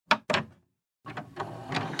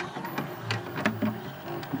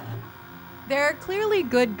There are clearly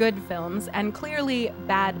good films and clearly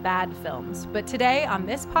bad films, but today on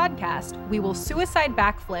this podcast, we will suicide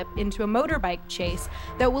backflip into a motorbike chase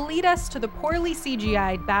that will lead us to the poorly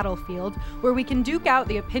CGI'd battlefield where we can duke out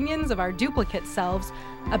the opinions of our duplicate selves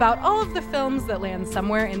about all of the films that land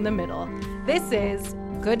somewhere in the middle. This is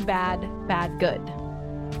Good Bad, Bad Good.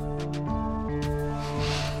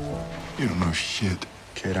 You don't know shit.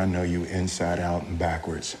 Kid, I know you inside out and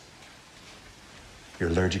backwards. You're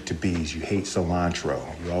allergic to bees. You hate cilantro.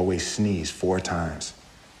 You always sneeze 4 times.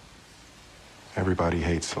 Everybody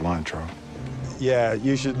hates cilantro. Yeah,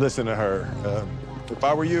 you should listen to her. If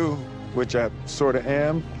I were you, which I sort of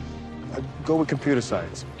am, I'd go with computer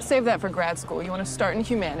science. Save that for grad school. You want to start in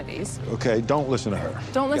humanities. Okay, don't listen to her.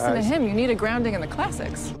 Don't listen Guys. to him. You need a grounding in the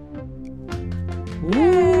classics.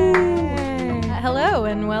 Hello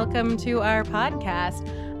and welcome to our podcast.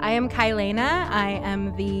 I am Kylena. I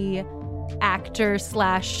am the actor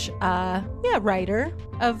slash writer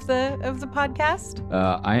of the podcast.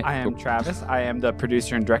 I am Travis. I am the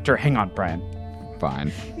producer and director. Hang on, Brian.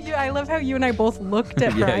 Fine. Yeah, I love how you and I both looked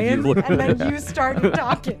at Yeah, Brian you looked and at then you started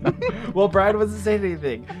talking. Well, Brian wasn't saying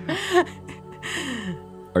anything.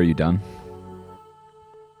 Are you done?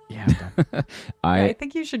 Yeah, I'm done. I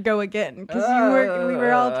think you should go again because we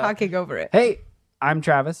were all talking over it. Hey, I'm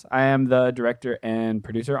Travis. I am the director and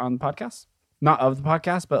producer on the podcast. Not of the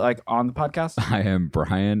podcast, but like on the podcast. I am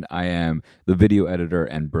Brian. I am the video editor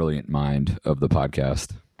and brilliant mind of the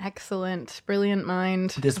podcast. Excellent. Brilliant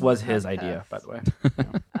mind. This was his idea, by the way.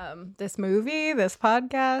 This movie, this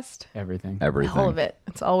podcast, Everything. all of it.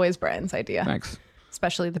 It's always Brian's idea. Thanks.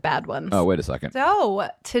 Especially the bad ones. Oh, wait a second. So,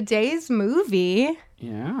 today's movie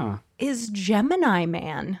Yeah. is Gemini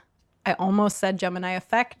Man. I almost said Gemini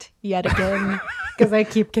Effect yet again because I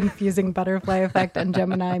keep confusing Butterfly Effect and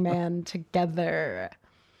Gemini Man together.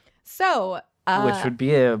 So, Which would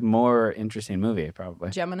be a more interesting movie, probably.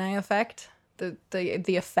 Gemini Effect, the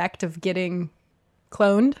effect of getting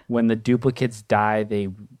cloned. When the duplicates die, they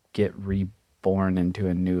get reborn into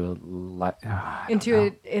a new Into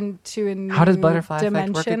a new How does Butterfly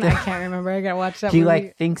Effect work dimension. again? I can't remember. I gotta watch that He movie.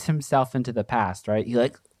 like thinks himself into the past, right?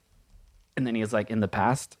 And then he's like in the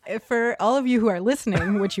past. For all of you who are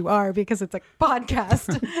listening, which you are because it's a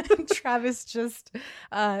podcast, Travis just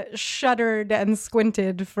shuddered and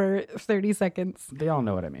squinted for 30 seconds. They all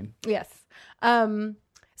know what I mean. Yes.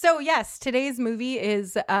 So yes, today's movie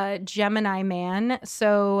is Gemini Man.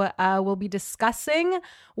 So we'll be discussing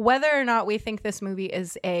whether or not we think this movie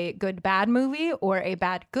is a good bad movie or a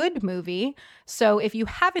bad good movie. So if you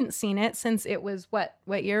haven't seen it, since it was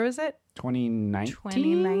what year was it? 2019?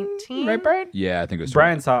 2019. Right, Brian? Yeah, I think it was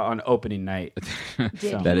Brian saw it on opening night.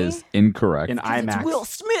 That is incorrect. In IMAX. Will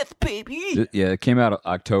Smith, baby. Yeah, it came out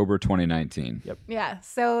October 2019. Yep. Yeah.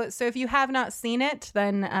 So if you have not seen it,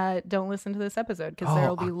 then don't listen to this episode because there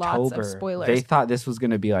will be lots of spoilers. They thought this was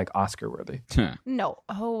going to be like Oscar worthy. No.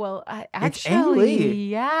 Oh, well, Ang actually, Lee.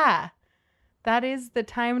 yeah. That is the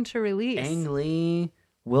time to release. Ang Lee,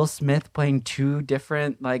 Will Smith playing 2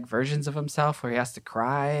 different like versions of himself where he has to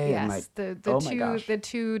cry. Yes, and, like, the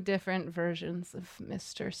two different versions of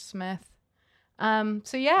Mr. Smith.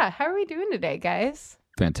 So yeah, how are we doing today, guys?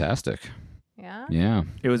 Fantastic. Yeah. Yeah,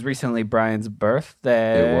 It was recently Brian's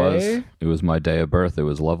birthday. it was. It was my day of birth. It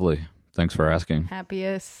was lovely. Thanks for asking.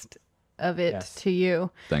 Happiest of it Yes. to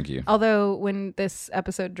you. Thank you. Although when this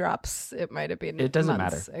episode drops, it might have been It doesn't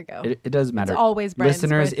months matter. ago. It doesn't matter. It's always Brian's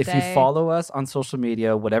Listeners, if you birthday. follow us on social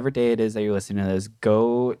media, whatever day it is that you're listening to this,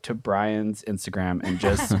 go to Brian's Instagram and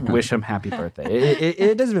just wish him happy birthday.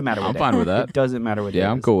 It doesn't even matter what I'm day. fine with that. It doesn't matter what day Yeah,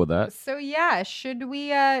 it I'm is. cool with that. So yeah, should we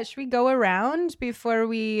go around before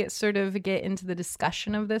we sort of get into the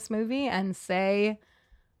discussion of this movie and say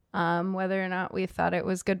whether or not we thought it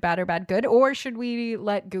was good, bad, or bad good, or should we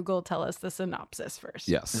let Google tell us the synopsis first?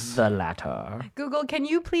 Yes. The latter. Google, can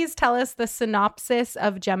you please tell us the synopsis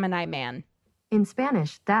of Gemini Man? In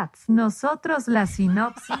Spanish, that's nosotros la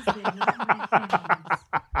sinopsis de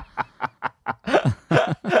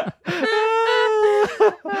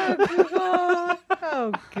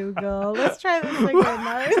Oh, Google. Let's try this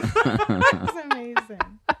again. That's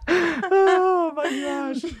amazing. Oh my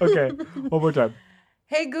gosh. Okay, one more time.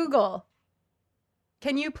 Hey, Google,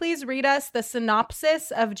 can you please read us the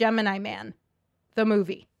synopsis of Gemini Man, the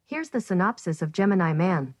movie? Here's the synopsis of Gemini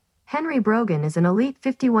Man. Henry Brogan is an elite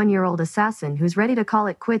 51-year-old assassin who's ready to call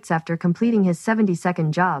it quits after completing his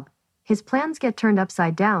 70-second job. His plans get turned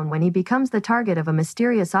upside down when he becomes the target of a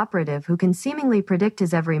mysterious operative who can seemingly predict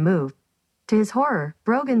his every move. To his horror,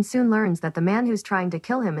 Brogan soon learns that the man who's trying to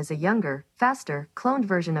kill him is a younger, faster, cloned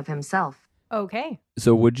version of himself. Okay.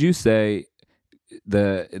 So would you say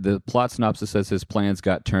the plot synopsis says his plans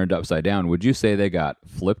got turned upside down. Would you say they got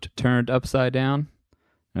flipped, turned upside down?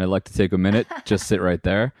 And I'd like to take a minute, just sit right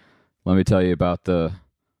there. Let me tell you about the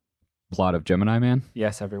plot of Gemini Man.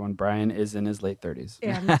 Yes, everyone. Brian is in his late 30s.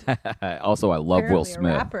 And Also, I love Will apparently a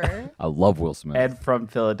Smith. rapper. I love Will Smith. Ed from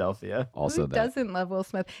Philadelphia. Also Who that. doesn't love Will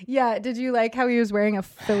Smith? Yeah. Did you like how he was wearing a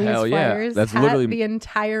Phillies Hell yeah. Flyers That's hat literally the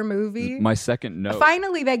entire movie? My second note.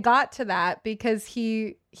 Finally, they got to that because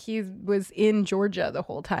he was in Georgia the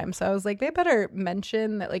whole time. So I was like, they better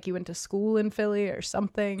mention that like he went to school in Philly or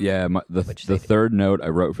something. Yeah, the third note I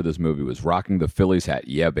wrote for this movie was rocking the Phillies hat.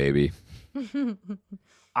 Yeah, baby.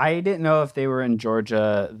 I didn't know if they were in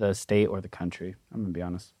Georgia, the state, or the country. I'm going to be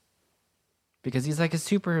honest. Because he's like a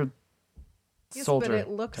super Yes, soldier. but it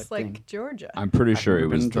looks type like thing. Georgia. I'm pretty sure it I've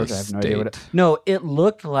never was been the to Georgia. I have no state. idea what no, it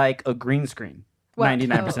looked like a green screen. What?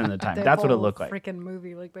 99% of the time. That's what it looked like. Freaking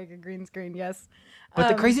movie looked like a green screen. Yes. But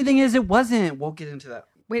the crazy thing is, it wasn't. We'll get into that.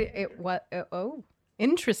 Wait, it what? Oh,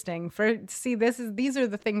 interesting. These are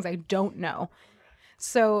the things I don't know.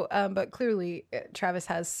 So, but clearly Travis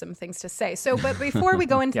has some things to say. So, but before we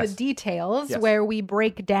go into Yes. the details, Yes. where we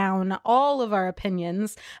break down all of our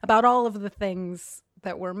opinions about all of the things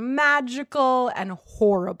that were magical and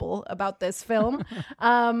horrible about this film,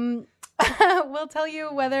 we'll tell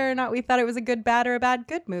you whether or not we thought it was a good, bad, or a bad,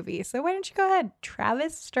 good movie. So, why don't you go ahead,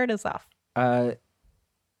 Travis, start us off. Ang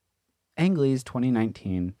Lee's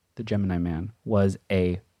 2019, The Gemini Man, was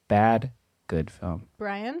a bad, good film.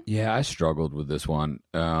 Brian? Yeah, I struggled with this one.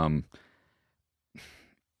 I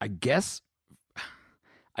guess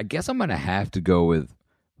I'm gonna have to go with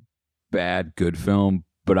bad, good film,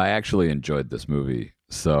 but I actually enjoyed this movie.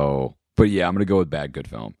 So, but yeah, I'm gonna go with bad, good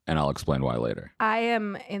film, and I'll explain why later. I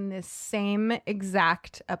am in the same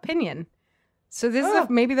exact opinion. So this is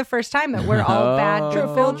maybe the first time that we're all bad,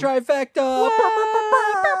 good film. trifecta.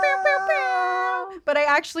 But I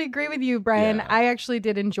actually agree with you, Brian. Yeah. I actually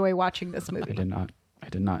did enjoy watching this movie. I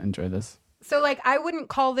did not enjoy this. So like I wouldn't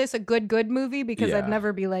call this a good movie because Yeah. I'd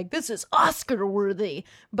never be like, this is Oscar worthy.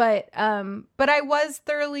 But I was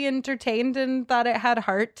thoroughly entertained and thought it had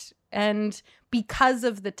heart. And because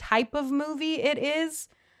of the type of movie it is,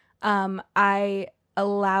 I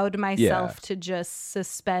allowed myself to just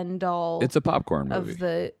suspend all It's a popcorn movie. of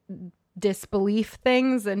the disbelief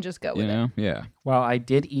things and just go with it. Yeah. Well, I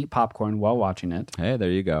did eat popcorn while watching it. Hey, there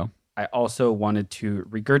you go. I also wanted to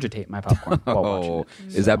regurgitate my popcorn while watching Oh,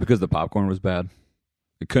 it. is that because the popcorn was bad?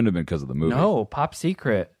 It couldn't have been because of the movie. No, Pop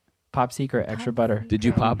Secret, extra butter. Did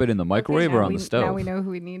you pop it in the microwave Okay, or now on we- the stove? Now we know who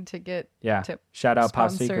we need to get Yeah. to Shout out Pop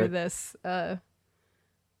sponsor Secret. this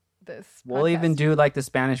this We'll even podcast. do like the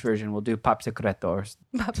Spanish version. We'll do Pop Secretos.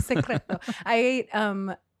 Pop Secreto. I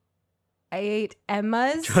ate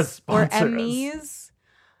Emma's Just or sponsor us. Emmy's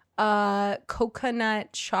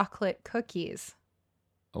coconut chocolate cookies.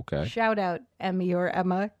 Okay. Shout out Emmy or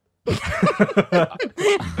Emma. You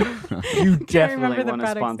Can't definitely remember the want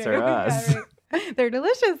to product's sponsor name. us. Yeah, right. They're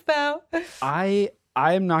delicious though. I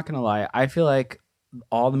am not gonna lie. I feel like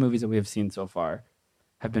all the movies that we have seen so far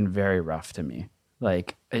have been very rough to me.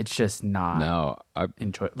 Like it's just not No,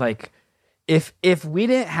 enjoy. Like if we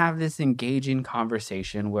didn't have this engaging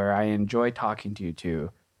conversation where I enjoy talking to you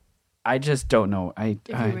two, I just don't know. If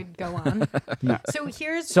you would go on. No. So I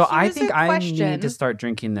here's think a I question. need to start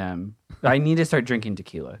drinking them. I need to start drinking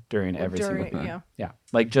tequila during every single During- time. yeah. Yeah,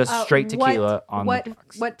 like just straight tequila on what the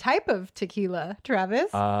box. what type of tequila,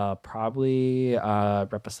 Travis? Probably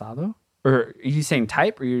reposado. Or are you saying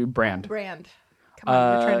type or you brand? Brand. Come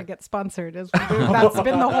on, we're trying to get sponsored. That's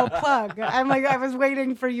been the whole plug. I'm like, I was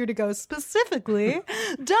waiting for you to go specifically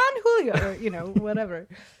Don Julio, or, whatever.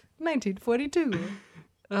 1942.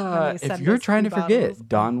 When they If send you're us trying to 3 forget, bottles.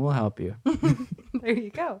 Don will help you. There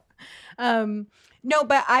you go. No,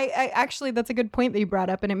 but I actually, that's a good point that you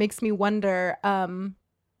brought up, and it makes me wonder,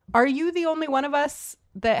 are you the only one of us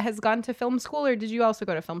that has gone to film school, or did you also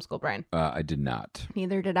go to film school, Brian? I did not.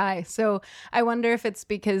 Neither did I. So I wonder if it's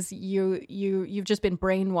because you've just been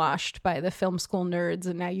brainwashed by the film school nerds,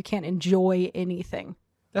 and now you can't enjoy anything.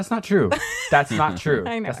 That's not true. That's not true.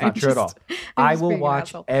 I know. That's I'm not true at all. just- I'm I just will being an watch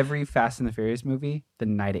asshole. every Fast and the Furious movie the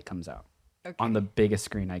night it comes out Okay. on the biggest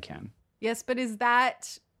screen I can. Yes, but is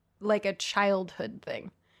that like a childhood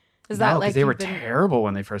thing? Is No, that 'cause like they were you've been- terrible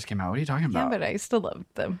when they first came out. What are you talking Yeah, about? but I still loved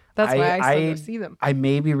them. That's why I still go see them. I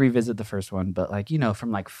maybe revisit the first one, but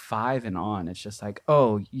from like 5 and on, it's just like,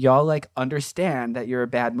 oh, y'all like understand that you're a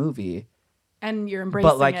bad movie, And you're embracing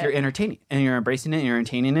but like it. you're entertaining and you're embracing it and you're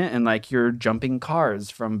entertaining it, and like you're jumping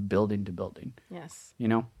cars from building to building. Yes. You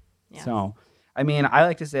know? Yes. So I mean, I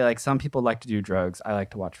like to say, like, some people like to do drugs. I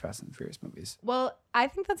like to watch Fast and Furious movies. Well, I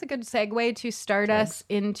think that's a good segue to start us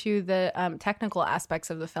into the technical aspects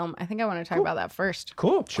of the film. I think I want to talk about that first.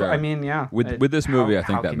 Cool. Sure. I mean, yeah. With this movie, I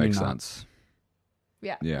think how that can makes you not? sense.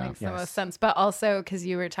 Yeah, Yeah. makes the Yes. most sense. But also because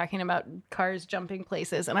you were talking about cars jumping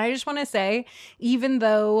places. And I just want to say, even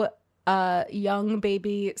though young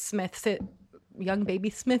baby Smith's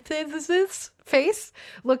face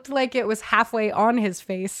looked like it was halfway on his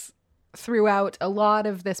face throughout a lot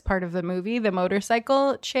of this part of the movie, the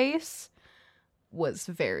motorcycle chase was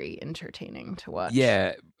very entertaining to watch.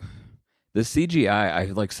 Yeah. The CGI, I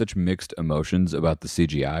have like such mixed emotions about the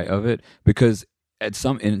CGI of it because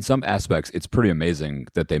in some aspects it's pretty amazing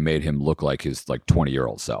that they made him look like his like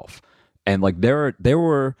 20-year-old self. And like there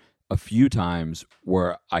were a few times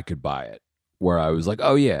where I could buy it, where I was like,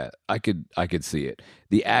 "Oh yeah, I could see it."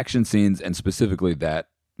 The action scenes and specifically that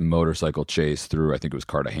motorcycle chase through, I think it was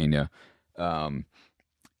Cartagena,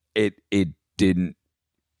 it didn't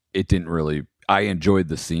really. I enjoyed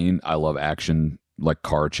the scene. I love action, like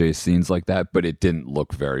car chase scenes like that, but it didn't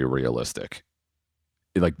look very realistic.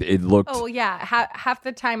 It looked. Oh yeah, half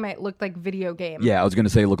the time it looked like video game. Yeah, I was gonna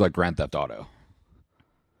say it looked like Grand Theft Auto.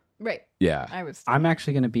 Right. Yeah, I'm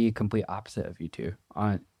actually going to be complete opposite of you two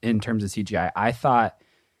in terms of CGI. I thought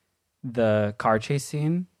the car chase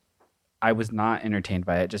scene, I was not entertained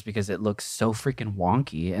by it just because it looks so freaking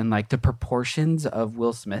wonky and like the proportions of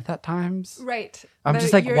Will Smith at times. Right. I'm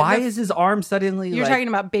just like, why is his arm suddenly? You're like, talking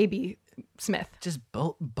about Baby Smith. just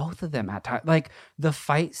both of them at times. Like the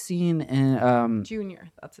fight scene in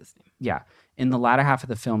Junior, that's his name. yeah, in the latter half of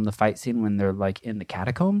the film, the fight scene when they're like in the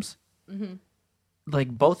catacombs. Mm-hmm. Like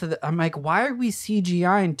both of the, I'm like, why are we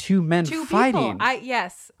CGIing two men Two fighting? people.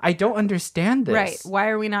 Yes. I don't understand this. Right. Why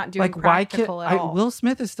are we not doing like why practical at all? Will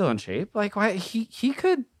Smith is still in shape. Like why he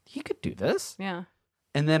could do this. Yeah.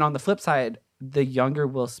 And then on the flip side, the younger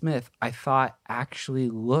Will Smith, I thought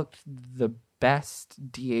actually looked the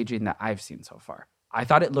best de-aging that I've seen so far. I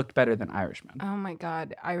thought it looked better than Irishman. Oh my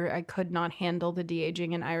God. I could not handle the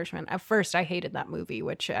de-aging in Irishman. At first I hated that movie,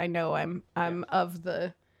 which I know I'm of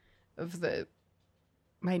the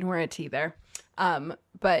minority there.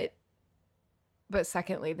 But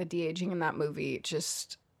secondly, the de-aging in that movie,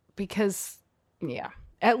 just because, yeah.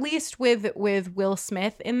 At least with Will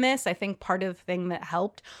Smith in this, I think part of the thing that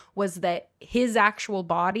helped was that his actual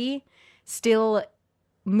body still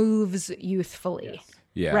moves youthfully. Yes.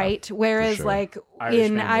 yeah, Right? Whereas sure. like Irishman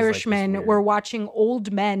in was, like, this Irishman, weird- we're watching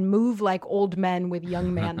old men move like old men with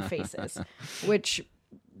young man faces, which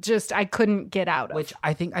just I couldn't get out of. Which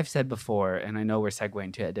I think I've said before, and I know we're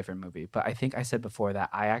segueing to a different movie, but I think I said before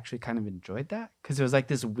that I actually kind of enjoyed that because it was like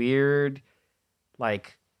this weird,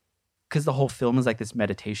 like, because the whole film is like this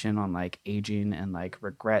meditation on like aging and like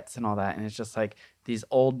regrets and all that. And it's just like these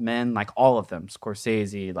old men, like all of them,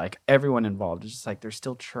 Scorsese, like everyone involved, it's just like they're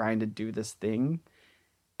still trying to do this thing.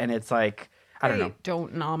 And it's like, I don't know. Great,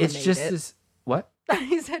 don't nominate It's just it. this, what?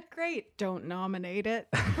 He said, great, don't nominate it.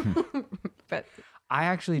 But I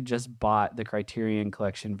actually just bought the Criterion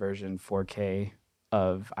Collection version 4K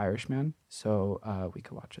of Irishman, so we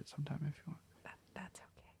could watch it sometime if you want. that's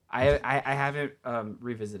okay. I haven't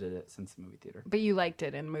revisited it since the movie theater. But you liked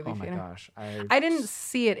it in the movie Oh my theater. gosh, I didn't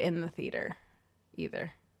see it in the theater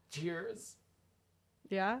either. Cheers.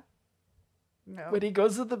 Yeah? No. When he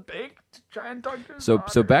goes to the bank to try and talk to his So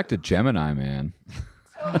daughter. back to Gemini Man.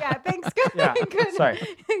 Oh, yeah, thanks. Good. Yeah, good. sorry.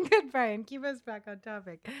 Good, Brian. Keep us back on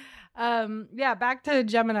topic. Yeah, back to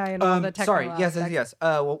Gemini and all the technical sorry. Yes.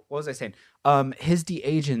 What was I saying? His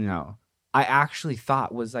de-aging though, I actually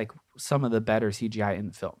thought was like some of the better CGI in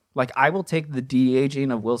the film. Like I will take the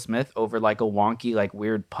de-aging of Will Smith over like a wonky, like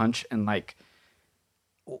weird punch and like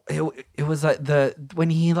it was like when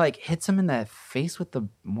he like hits him in the face with the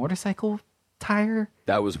motorcycle tire.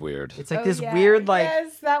 That was weird. It's like Oh, this yeah. weird like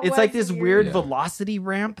Yes, that it's like was this weird. weird Yeah. velocity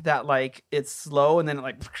ramp that like it's slow and then it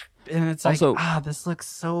like and it's like Also, this looks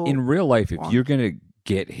so In real life, if wonky. you're gonna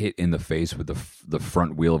get hit in the face with the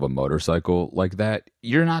front wheel of a motorcycle like that,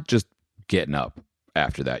 you're not just getting up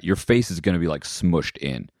after that. Your face is gonna be like smushed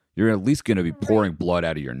in. You're at least gonna be pouring blood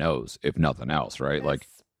out of your nose, if nothing else, right? Like,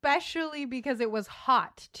 especially because it was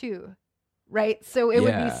hot too, right? So it would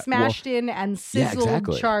Yeah, be well, smashed in and sizzled,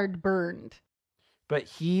 exactly. charred, burned. But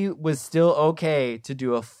he was still okay to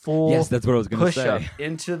do a full yes, that's what I was gonna push up say.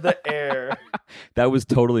 into the air. That was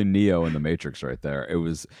totally Neo in the Matrix right there. It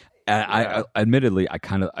was. I admittedly,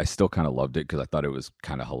 I still kind of loved it because I thought it was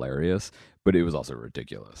kind of hilarious, but it was also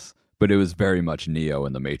ridiculous. But it was very much Neo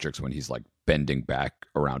in the Matrix when he's like bending back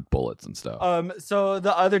around bullets and stuff. So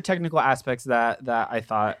the other technical aspects that I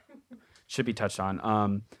thought should be touched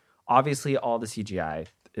on. Obviously, all the CGI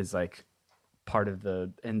is like part of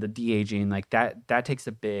the de-aging, like that takes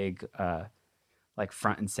a big like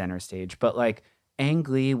front and center stage. But like Ang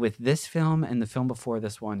Lee with this film and the film before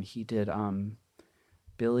this one, he did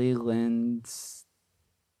Bobby Lynn's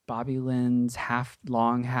halftime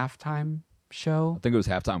show. I think it was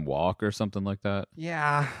Halftime Walk or something like that.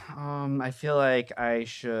 Yeah, I feel like I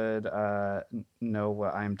should know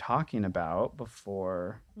what I'm talking about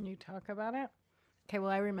before You talk about it? Okay,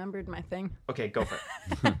 well, I remembered my thing. Okay, go for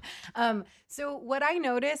it. So what I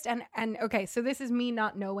noticed, and okay, so this is me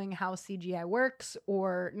not knowing how CGI works,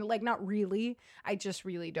 or like not really. I just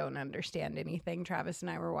really don't understand anything. Travis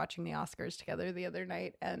and I were watching the Oscars together the other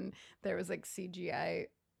night, and there was like CGI.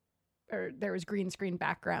 Or there was green screen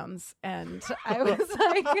backgrounds, and I was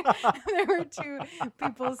like, there were two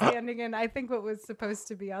people standing in, I think what was supposed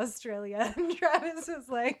to be Australia, and Travis was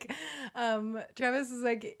like,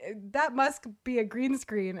 that must be a green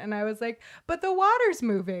screen, and I was like, but the water's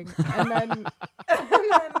moving, and then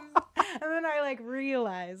I like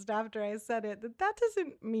realized after I said it that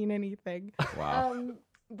doesn't mean anything. Wow.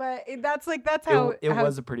 But that's how it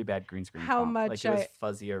was a pretty bad green screen. How comp. much like it was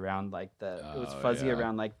fuzzy around like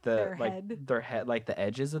around like Their like head. their head, like the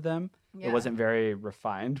edges of them. Yeah. It wasn't very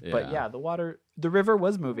refined, but Yeah. yeah, the river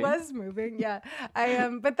was moving. Yeah. I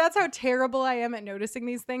am, but that's how terrible I am at noticing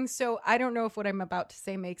these things. So I don't know if what I'm about to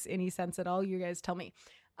say makes any sense at all. You guys tell me.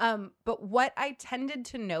 But what I tended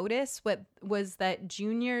to notice was that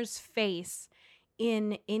Junior's face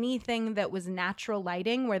in anything that was natural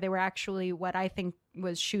lighting, where they were actually what I think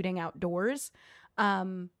was shooting outdoors,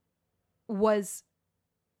 was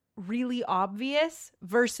really obvious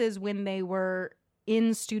versus when they were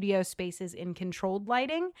in studio spaces in controlled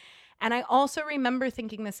lighting. And I also remember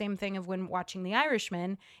thinking the same thing of when watching The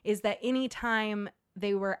Irishman, is that anytime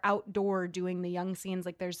they were outdoor doing the young scenes,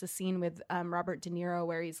 like there's a scene with Robert De Niro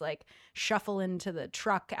where he's like shuffling to the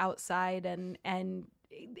truck outside, and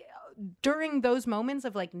during those moments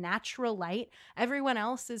of like natural light, everyone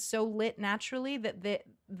else is so lit naturally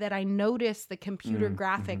that I notice the computer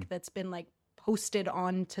graphic that's been like posted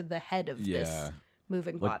onto the head of this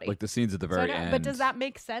moving body. Like the scenes at the very end. But does that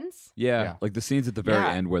make sense? Yeah, like the scenes at the very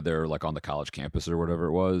Yeah. end where they're like on the college campus or whatever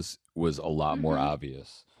it was a lot more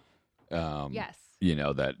obvious. Yes. You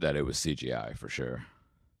know, that it was CGI for sure.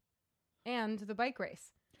 And the bike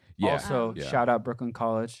race. Yeah. Also, yeah. shout out Brooklyn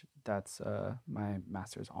College. That's my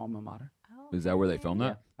master's alma mater. Oh, Is that where they filmed Yeah.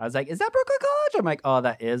 that? I was like, is that Brooklyn College? I'm like, oh,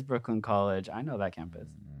 that is Brooklyn College. I know that campus.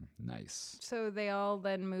 Nice. So they all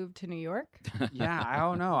then moved to New York? Yeah, I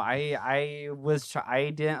don't know. I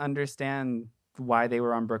didn't understand why they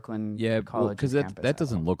were on Brooklyn College because campus that at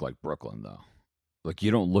doesn't all. look like Brooklyn though. Like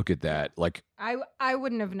you don't look at that. Like I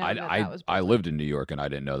wouldn't have known that was I Brooklyn. lived in New York and I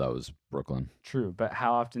didn't know that was Brooklyn. True, but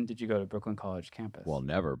how often did you go to Brooklyn College campus? Well,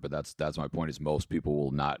 never. But that's my point. Is most people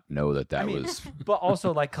will not know that was. But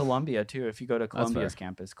also like Columbia too. If you go to fair. Columbia's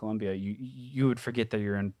campus, Columbia, you would forget that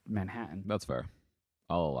you're in Manhattan. That's fair.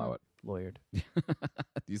 I'll allow it. Lawyered.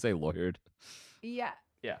 You say lawyered? Yeah.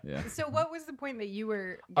 Yeah. Yeah. So what was the point that you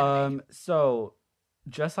were gonna make? So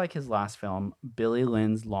just like his last film, Billy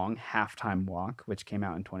Lynn's Long Halftime Walk, which came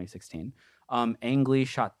out in 2016, Ang Lee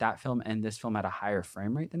shot that film and this film at a higher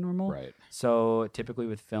frame rate than normal. Right. So typically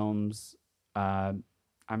with films, I'm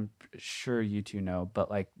sure you two know, but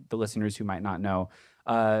like the listeners who might not know,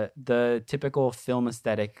 the typical film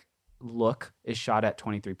aesthetic look is shot at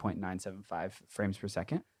 23.975 frames per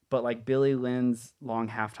second. But like Billy Lynn's Long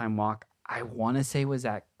Halftime Walk, I want to say was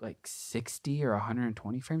at like 60 or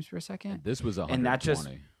 120 frames per second. And this was 120. And that just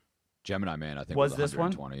Gemini Man, I think Was was this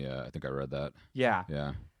one? 120. Yeah, I think I read that. yeah.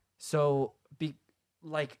 Yeah. So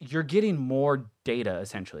like you're getting more data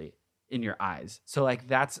essentially in your eyes. So like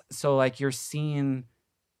you're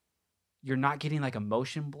not getting like a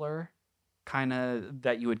motion blur kind of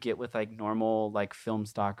that you would get with like normal like film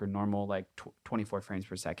stock or normal like 24 frames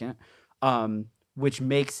per second. Which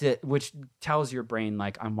tells your brain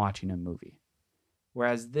like I'm watching a movie.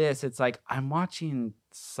 Whereas this, it's like I'm watching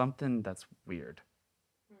something that's weird.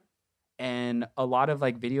 And a lot of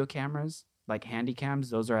like video cameras, like handy cams,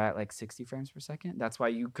 those are at like 60 frames per second. That's why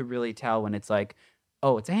you could really tell when it's like,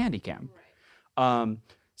 oh, it's a handy cam. Right.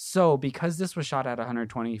 So because this was shot at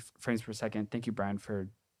 120 frames per second, thank you, Brian, for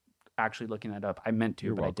actually looking that up. I meant to,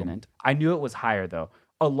 You're but welcome. I didn't. I knew it was higher though.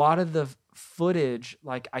 A lot of the footage,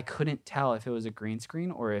 like I couldn't tell if it was a green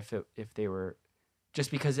screen or if they were,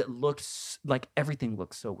 just because it looked like everything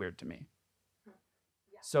looks so weird to me. Yeah.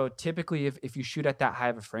 So typically, if you shoot at that high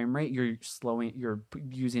of a frame rate, you're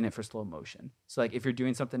using it for slow motion. So like if you're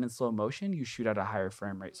doing something in slow motion, you shoot at a higher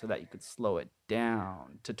frame rate so that you could slow it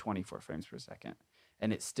down to 24 frames per second,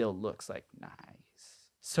 and it still looks like nice.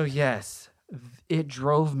 So yes, it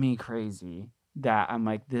drove me crazy that I'm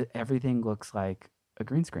like, everything looks like a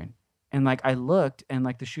green screen. And like I looked, and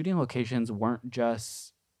like the shooting locations weren't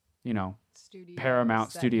just,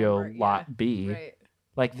 Paramount Studio Lot B. Right.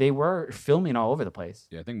 Like they were filming all over the place.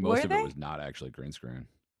 Yeah, I think most Were of they? it was not actually green screen.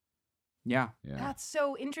 Yeah. Yeah. That's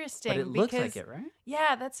so interesting. But it looks because, like it, right?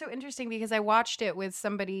 Yeah, that's so interesting because I watched it with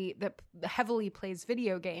somebody that heavily plays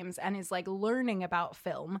video games and is like learning about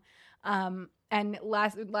film. And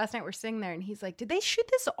last night we're sitting there and he's like, "Did they shoot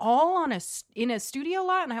this all in a studio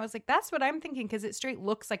lot?" And I was like, "That's what I'm thinking because it straight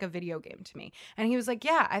looks like a video game to me." And he was like,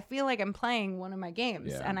 "Yeah, I feel like I'm playing one of my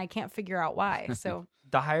games Yeah. and I can't figure out why." So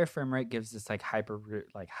The higher frame rate gives this like hyper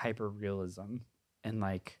realism and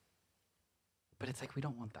like, but it's like we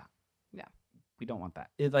don't want that. Yeah. We don't want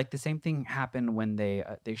that. It, like the same thing happened when they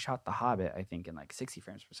shot The Hobbit, I think, in like 60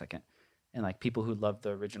 frames per second. And like people who loved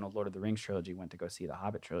the original Lord of the Rings trilogy went to go see the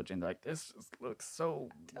Hobbit trilogy, and they're like, "This just looks so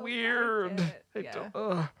weird." Like it.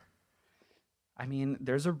 I mean,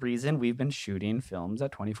 there's a reason we've been shooting films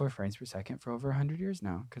at 24 frames per second for over 100 years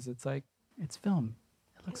now, because it's like it's film.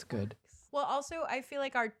 It looks good. Well, also, I feel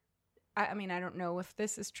like I mean, I don't know if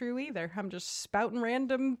this is true either. I'm just spouting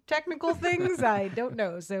random technical things. I don't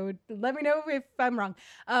know. So let me know if I'm wrong.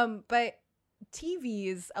 But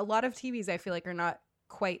a lot of TVs, I feel like are not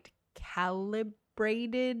quite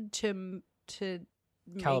calibrated to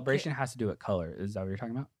Calibration has to do with color. Is that what you're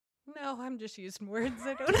talking about? No, I'm just using words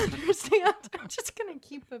I don't understand. I'm just gonna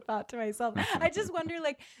keep the thought to myself. I just wonder,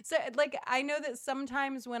 I know that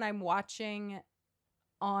sometimes when I'm watching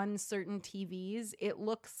on certain TVs, it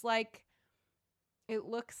looks like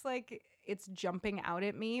it's jumping out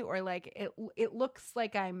at me, or like it looks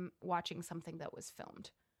like I'm watching something that was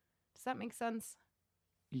filmed. Does that make sense?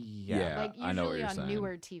 Yeah. Like usually I know what you're on saying.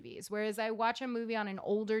 newer TVs, whereas I watch a movie on an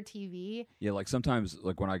older TV. Yeah, like sometimes,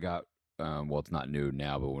 like when I got, well, it's not new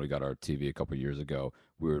now, but when we got our TV a couple years ago,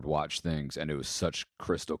 we would watch things, and it was such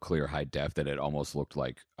crystal clear high def that it almost looked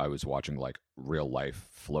like I was watching like real life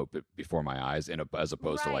float before my eyes, as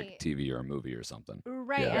opposed to like Right. TV or a movie or something.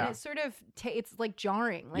 Right, Yeah. and it's sort of it's like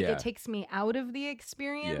jarring. Like Yeah. it takes me out of the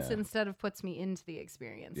experience Yeah. instead of puts me into the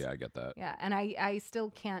experience. Yeah, I get that. Yeah, and I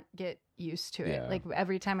still can't get used to it. Yeah. Like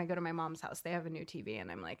every time I go to my mom's house, they have a new TV,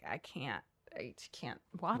 and I'm like, I can't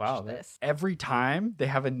watch Wow. this. Every time they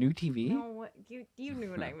have a new TV. No, what, you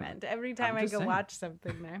knew what I meant. Every time I just go saying. watch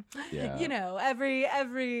something there, Yeah.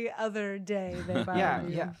 every other day they buy Yeah, a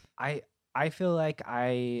new yeah. I feel like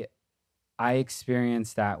I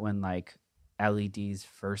experienced that when like LEDs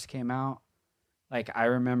first came out. Like I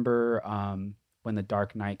remember when The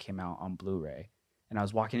Dark Knight came out on Blu-ray, and I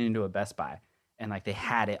was walking into a Best Buy, and like they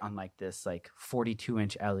had it on like this like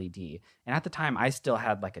 42-inch LED, and at the time I still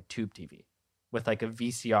had like a tube TV with like a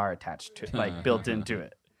VCR attached to it, like built into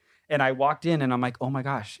it. And I walked in and I'm like, oh my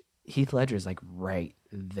gosh, Heath Ledger's like right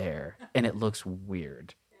there, and it looks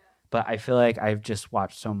weird. But I feel like I've just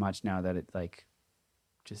watched so much now that it like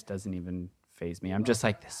just doesn't even faze me. I'm just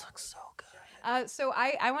like, this looks so good. So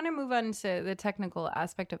I want to move on to the technical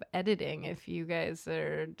aspect of editing. If you guys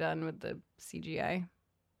are done with the CGI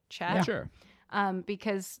chat, Yeah. Sure.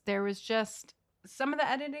 Because there was just some of the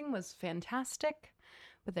editing was fantastic,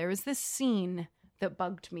 but there was this scene that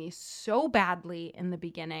bugged me so badly in the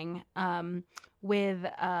beginning with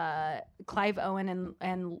Clive Owen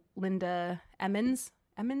and Linda Emmons.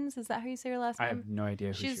 Emmons, is that how you say her last name? I have no idea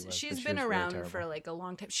who she was. She's but been she was really around terrible. for like a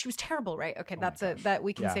long time. She was terrible, right? Okay, Oh my that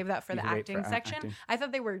we can Yeah, save that for you the can wait acting for section. acting. I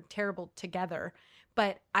thought they were terrible together,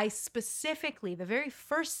 but I specifically the very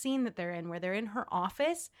first scene that they're in, where they're in her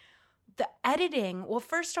office, the editing. Well,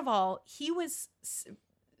 first of all, he was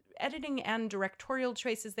editing and directorial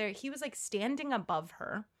choices there. He was like standing above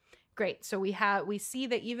her. Great. So we see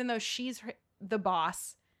that even though she's the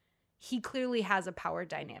boss, he clearly has a power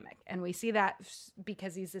dynamic. And we see that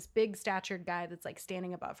because he's this big statured guy that's like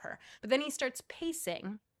standing above her. But then he starts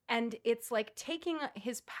pacing, and it's like taking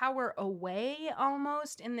his power away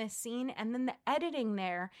almost in this scene. And then the editing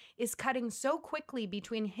there is cutting so quickly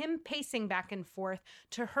between him pacing back and forth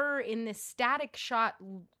to her in this static shot,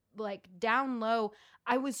 like down low.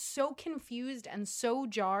 I was so confused and so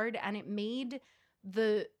jarred, and it made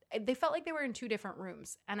they felt like they were in two different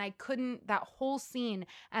rooms, and I couldn't, that whole scene.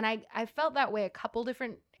 And I felt that way a couple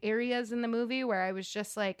different areas in the movie where I was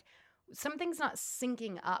just like, something's not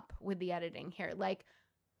syncing up with the editing here. Like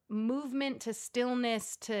movement to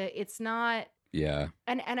stillness to, it's not. Yeah.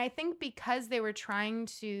 And I think because they were trying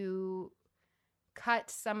to cut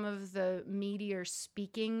some of the meatier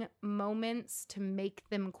speaking moments to make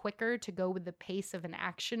them quicker to go with the pace of an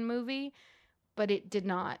action movie, but it did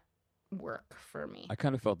not work for me. I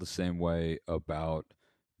kind of felt the same way about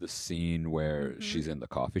the scene where she's in the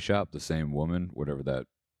coffee shop, the same woman, whatever that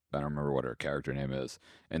I don't remember what her character name is,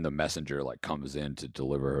 and the messenger like comes in to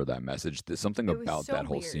deliver her that message. There's something It was about so that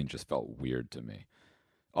whole weird. scene just felt weird to me.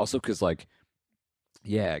 Also, because like,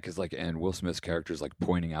 yeah, because like, and Will Smith's character is like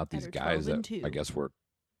pointing out these Better guys 12 that and 2. I guess were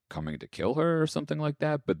coming to kill her or something like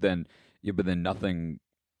that. But then, yeah, but then nothing.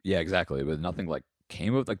 Yeah, exactly. But nothing like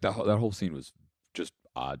came of like that whole scene was just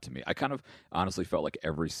odd to me. I kind of honestly felt like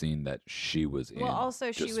every scene that she was in. Well,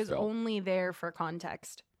 also, she just was felt- only there for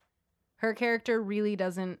context. Her character really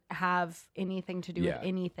doesn't have anything to do with Yeah.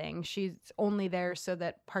 anything. She's only there so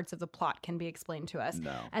that parts of the plot can be explained to us.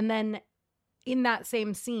 No. And then in that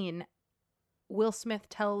same scene, Will Smith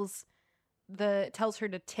tells her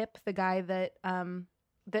to tip the guy that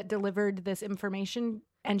that delivered this information,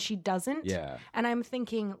 and she doesn't. Yeah. And I'm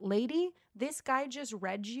thinking, lady, this guy just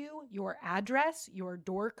read you your address, your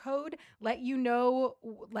door code, let you know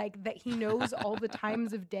like that he knows all the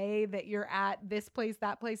times of day that you're at this place,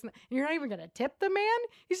 that place, and you're not even gonna tip the man.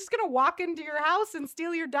 He's just gonna walk into your house and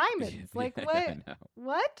steal your diamonds. Like Yeah, what? I know.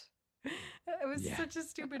 What? It was Yeah. such a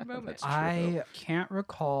stupid moment. That's true. I can't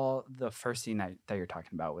recall the first scene that you're talking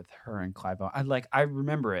about with her and Clive Owen. I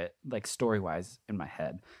remember it like story wise in my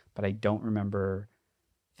head, but I don't remember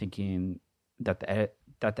thinking that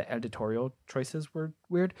the editorial choices were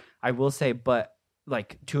weird. I will say, but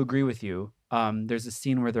like to agree with you, there's a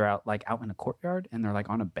scene where they're out in a courtyard and they're like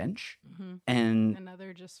on a bench, and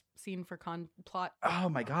Another just scene for plot. oh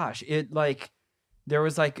my gosh, it like there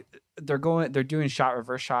was like they're doing shot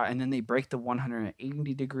reverse shot, and then they break the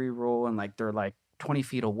 180 degree rule, and like they're like 20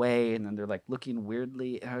 feet away, and then they're like looking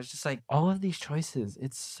weirdly, and I was just like, all of these choices,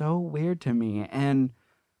 it's so weird to me. And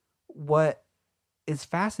what is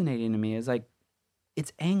fascinating to me is like,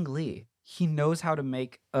 it's Ang Lee. He knows how to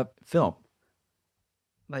make a film.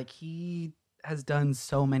 Like, he has done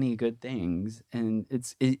so many good things, and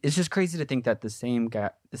it's just crazy to think that the same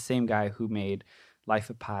guy who made Life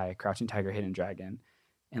of Pi, Crouching Tiger, Hidden Dragon,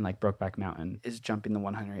 and like Brokeback Mountain is jumping the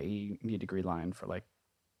 180 degree line for like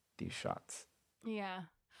these shots. Yeah.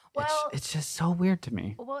 Well, It's just so weird to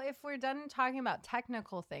me. well, if we're done talking about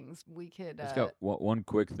technical things, we could. Just got one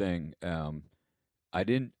quick thing. I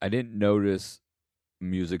didn't notice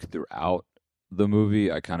music throughout the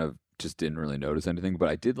movie. I kind of just didn't really notice anything, but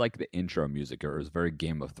I did like the intro music. It was very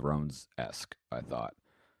Game of Thrones-esque, I thought.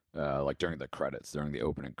 Like during the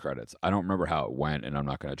opening credits. I don't remember how it went, and I'm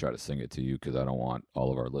not going to try to sing it to you because I don't want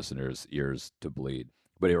all of our listeners' ears to bleed.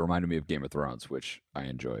 But it reminded me of Game of Thrones, which I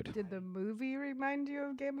enjoyed. Did the movie remind you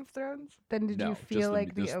of Game of Thrones? Then did No, you just feel the-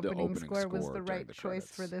 like the just the opening opening score was score the during right the choice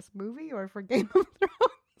for credits. this movie or for Game of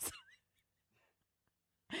Thrones?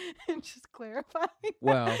 And just clarifying.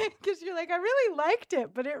 Well- because you're like, I really liked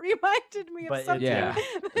it, but it reminded me But of it- something Yeah,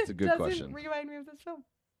 that that's a good doesn't question. remind me of this film.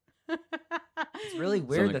 It's really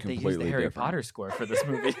weird Something that they used the completely Harry different. Potter score for this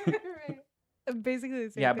movie. Right. Basically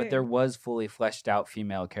the same Yeah, thing. but there was fully fleshed out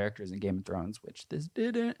female characters in Game of Thrones, which this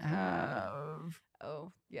didn't have.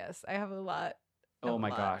 Oh, yes. I have a lot. Oh a my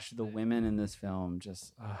lot. gosh, the women in this film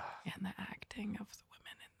just. And the acting of the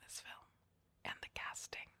women in this film. And the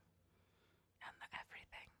casting. And the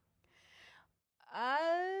everything.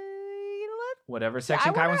 Whatever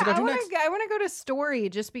section Kai wants to go to next. I want to go to story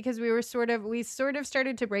just because we sort of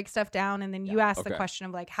started to break stuff down, and then you asked the okay. question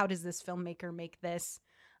of like, how does this filmmaker make this?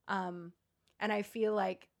 And I feel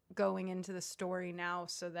like going into the story now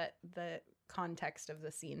so that the context of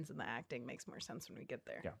the scenes and the acting makes more sense when we get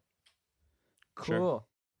there. Yeah. Sure. Cool.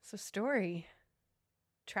 So story,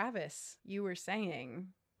 Travis, you were saying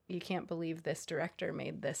you can't believe this director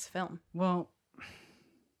made this film. Well,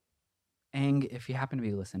 Ang, if you happen to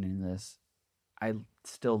be listening to this, I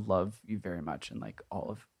still love you very much, and like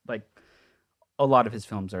a lot of his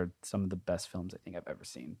films are some of the best films I think I've ever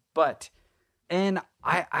seen. And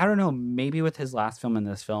I don't know, maybe with his last film and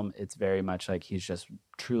this film, it's very much like he's just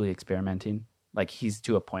truly experimenting. Like he's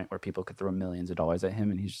to a point where people could throw millions of dollars at him,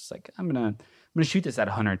 and he's just like, I'm gonna shoot this at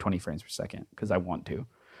 120 frames per second because I want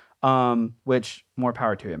to. Which more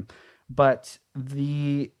power to him. But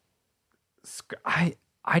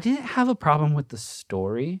I didn't have a problem with the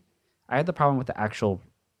story. I had the problem with the actual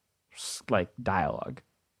like dialogue.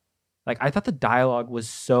 Like I thought the dialogue was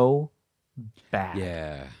so bad.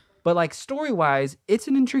 Yeah. But like story wise, it's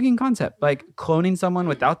an intriguing concept. Like cloning someone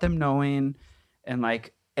without them knowing,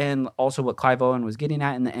 and also what Clive Owen was getting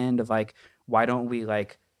at in the end of like, why don't we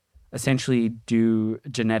like essentially do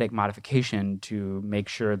genetic modification to make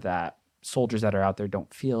sure that soldiers that are out there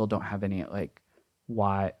don't have any like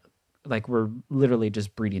why like we're literally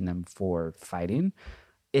just breeding them for fighting.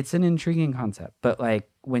 It's an intriguing concept. But like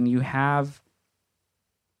when you have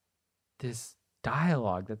this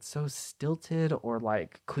dialogue that's so stilted or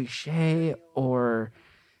like cliche or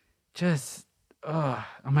just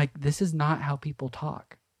I'm like, this is not how people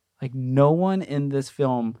talk. Like, no one in this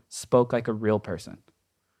film spoke like a real person.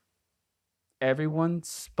 Everyone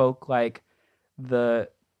spoke like the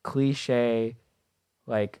cliche,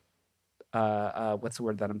 like, what's the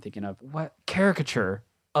word that I'm thinking of? What caricature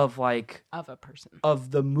of like Of a person.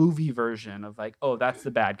 of the movie version of like, oh, that's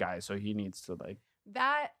the bad guy, so he needs to like.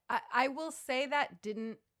 That I will say that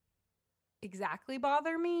didn't exactly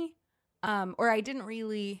bother me. Or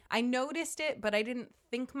I noticed it, but I didn't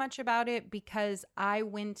think much about it because I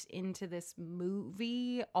went into this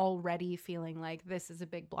movie already feeling like this is a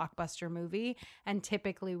big blockbuster movie. And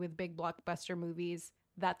typically with big blockbuster movies,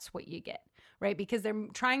 that's what you get, right? Because they're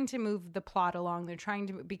trying to move the plot along. They're trying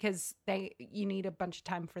to, because you need a bunch of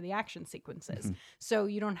time for the action sequences. Mm-hmm. So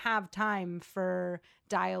you don't have time for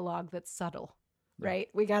dialogue that's subtle. Right?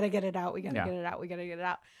 We got to get it out. We got to get it out. We got to get it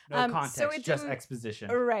out. No context, so it just didn't-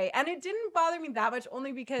 exposition. Right. And it didn't bother me that much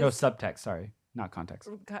only because... No subtext, sorry. Not context.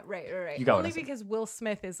 Right. You got what Only I said. because Will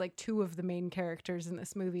Smith is like two of the main characters in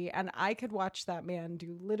this movie. And I could watch that man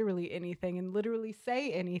do literally anything and literally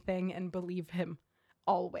say anything and believe him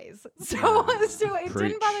always. So it Preach.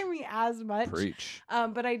 didn't bother me as much. Preach.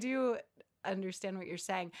 But I do understand what you're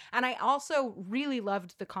saying. And I also really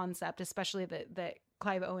loved the concept, especially that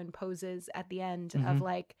Clive Owen poses at the end of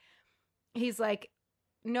like, he's like,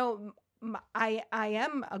 no, I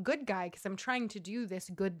am a good guy because I'm trying to do this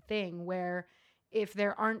good thing where if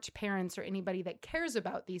there aren't parents or anybody that cares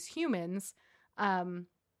about these humans, then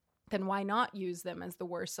why not use them as the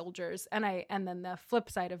war soldiers? And then the flip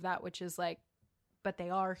side of that, which is like, but they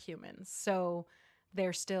are humans. So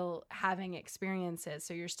they're still having experiences.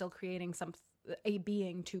 So you're still creating a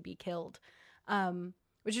being to be killed.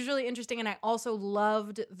 Which is really interesting. And I also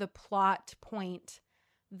loved the plot point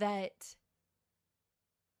that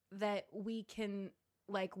we can,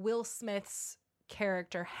 like, Will Smith's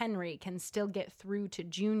character, Henry, can still get through to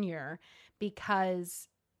Junior because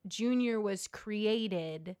Junior was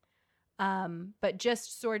created, but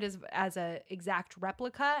just sort of as a exact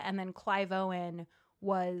replica. And then Clive Owen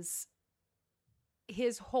was,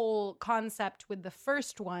 his whole concept with the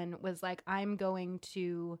first one was like, I'm going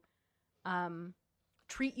to,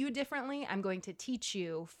 treat you differently. I'm going to teach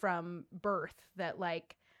you from birth that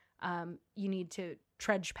like you need to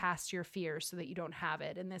trudge past your fears so that you don't have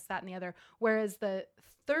it, and this, that, and the other. Whereas the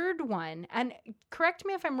third one, and correct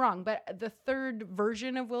me if I'm wrong, but the third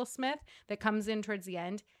version of Will Smith that comes in towards the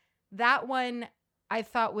end, that one I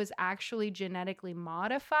thought was actually genetically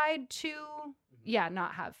modified to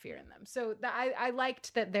not have fear in them. So I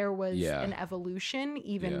liked that there was an evolution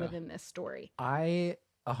even within this story. I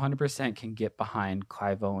 100% can get behind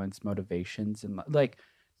Clive Owen's motivations, and like,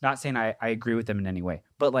 not saying I agree with them in any way,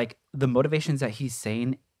 but like the motivations that he's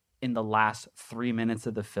saying in the last 3 minutes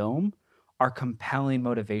of the film are compelling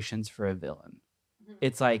motivations for a villain. Mm-hmm.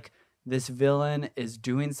 It's like this villain is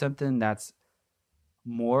doing something that's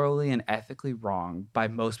morally and ethically wrong by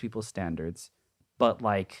most people's standards, but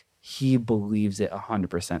like he believes it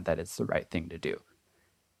 100% that it's the right thing to do.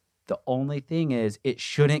 The only thing is, it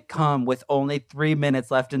shouldn't come with only 3 minutes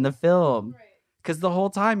left in the film. Because the whole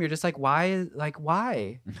time you're just like, why? Like,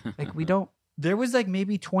 we don't. There was like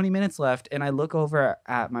maybe 20 minutes left. And I look over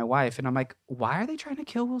at my wife and I'm like, why are they trying to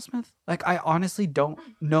kill Will Smith? Like, I honestly don't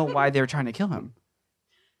know why they're trying to kill him.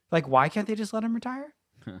 Like, why can't they just let him retire?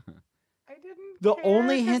 I didn't. The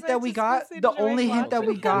only hint that we got, I mean,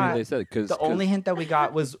 they said the only hint that we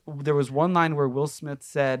got was there was one line where Will Smith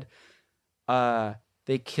said,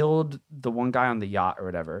 they killed the one guy on the yacht or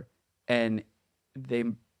whatever, and they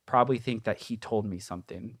probably think that he told me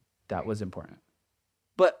something that was important.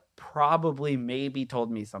 But probably maybe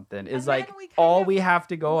told me something is like all we have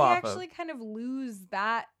to go off of. We actually kind of lose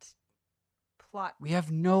that plot. We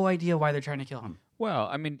have no idea why they're trying to kill him. Well,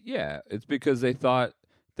 I mean, yeah, it's because they thought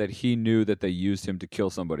that he knew that they used him to kill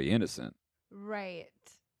somebody innocent. Right.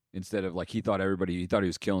 Instead of like he thought he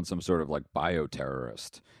was killing some sort of like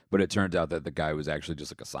bioterrorist, but it turns out that the guy was actually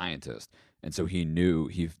just like a scientist, and so he knew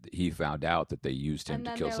he found out that they used him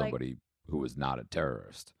to kill somebody who was not a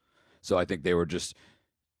terrorist. So I think they were just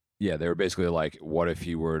they were basically like, what if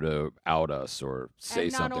he were to out us or say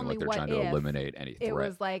something, like they're trying to eliminate any threat. It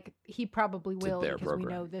was like he probably will because program.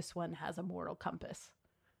 we know this one has a moral compass.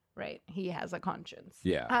 Right, he has a conscience.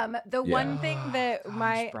 Yeah. The one thing that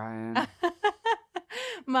Brian.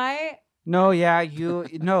 You're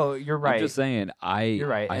right. I'm just saying, you're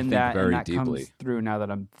right, I and think that, very and that deeply. comes through now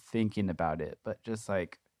that I'm thinking about it. But just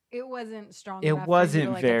like it wasn't strong. It enough wasn't for you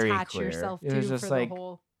to, like, very attach clear. yourself It to was just for like- the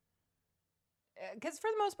whole. Because for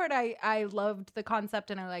the most part, I loved the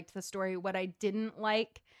concept and I liked the story. What I didn't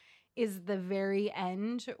like is the very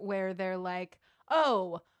end where they're like,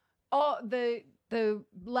 oh, the the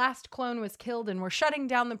last clone was killed and we're shutting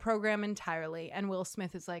down the program entirely. And Will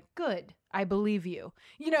Smith is like, good, I believe you.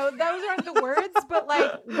 You know, those aren't the words, but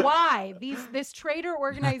like, why? This traitor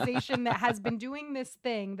organization that has been doing this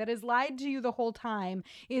thing, that has lied to you the whole time,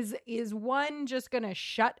 is one, just going to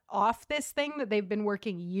shut off this thing that they've been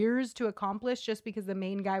working years to accomplish just because the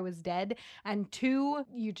main guy was dead? And two,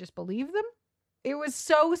 you just believe them? It was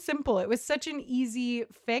so simple. It was such an easy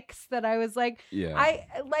fix that I was like, Yeah. I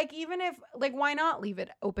like, even if like, why not leave it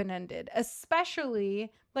open-ended?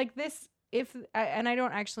 Especially like this, and I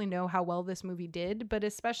don't actually know how well this movie did, but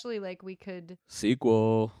especially like we could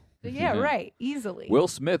Sequel. Yeah, right. Easily. Will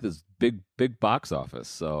Smith is big box office,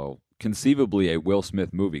 so conceivably a Will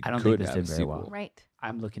Smith movie I don't could think this have did a very sequel. well. Right.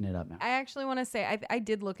 I'm looking it up now. I actually want to say, I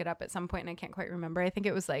did look it up at some point and I can't quite remember. I think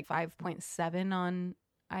it was like 5.7 on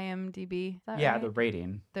IMDb. Is that Yeah, right? the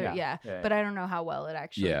rating. Yeah. But I don't know how well it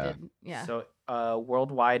actually did. Yeah. So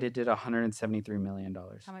worldwide, it did $173 million.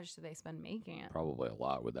 How much did they spend making it? Probably a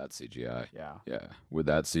lot with that CGI. Yeah. Yeah. With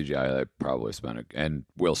that CGI, they probably spent it. And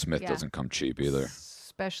Will Smith Yeah. doesn't come cheap either.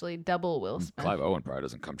 Especially double Will Smith. Clive Owen probably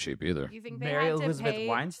doesn't come cheap either. You think they Mary had to Elizabeth pay,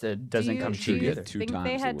 Weinstein doesn't come do cheap you either. Two think they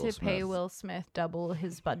times had the Will to pay Smith. Will Smith double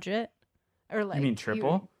his budget? Or like You mean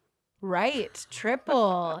triple? Right,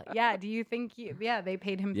 triple. Yeah. Do you think? They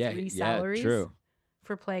paid him Yeah, 3 yeah, salaries true.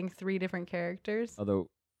 for playing 3 different characters. Although,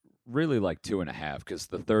 really like 2.5, because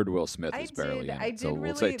the third Will Smith is barely in it. I did so really.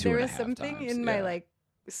 we'll say 2.5 there was something times. in my Yeah. like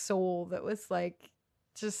soul that was like,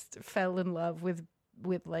 just fell in love with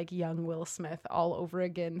like young Will Smith all over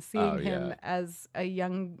again, seeing him as a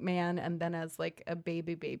young man and then as like a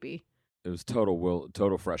baby. It was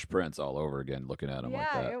total Fresh Prince all over again, looking at him like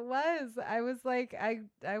Yeah, that. it was. I was like,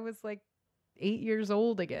 I was like 8 years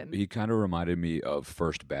old again. He kind of reminded me of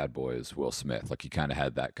first Bad Boys Will Smith. Like he kind of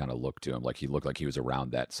had that kind of look to him. Like he looked like he was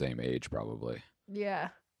around that same age, probably. Yeah.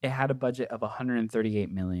 It had a budget of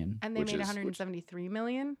 $138 million. And they made 173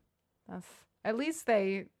 million. That's at least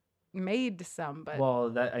they made some, but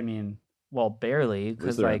Barely, At least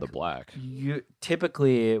because they're in like the black. you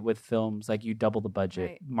typically with films like you double the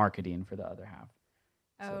budget Right. marketing for the other half.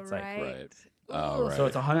 So it's like, right. Oh, right. So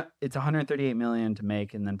it's 138 million to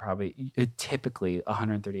make, and then probably typically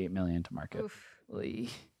 138 million to market.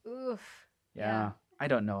 Oof. Yeah. I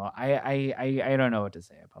don't know. I don't know what to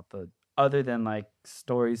say about the other than like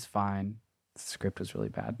story's fine. The script was really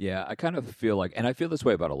bad. Yeah, I kind of feel like, and I feel this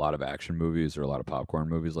way about a lot of action movies or a lot of popcorn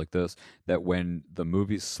movies like this, that when the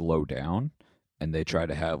movies slow down and they try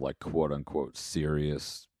to have like quote unquote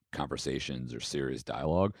serious conversations or serious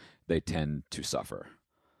dialogue, they tend to suffer.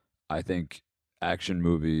 I think action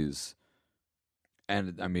movies,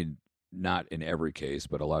 and I mean, not in every case,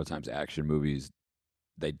 but a lot of times action movies,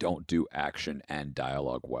 they don't do action and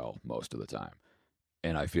dialogue well most of the time.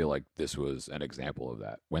 And I feel like this was an example of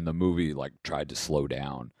that. When the movie like tried to slow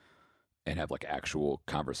down and have like actual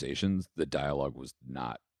conversations, the dialogue was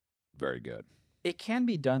not very good. It can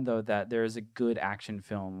be done though that there is a good action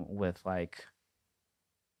film with like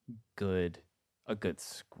a good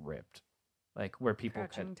script, like where people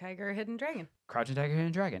Crouching Tiger, Hidden Dragon. Crouching Tiger,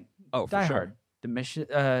 Hidden Dragon. Oh, for Die sure. Hard. The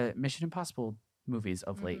Mission Impossible movies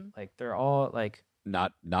of late, like they're all like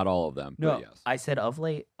Not all of them, no. but yes. I said of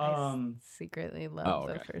late. I secretly love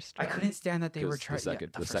the okay. first I one. couldn't stand that they were 'Cause trying.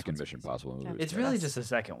 the second Mission Impossible movie. was It's terrible. really just the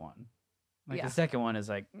second one. Like Yeah. the second one is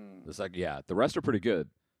like The rest are pretty good.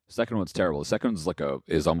 The second one's terrible. The second one's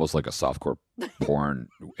is almost like a softcore porn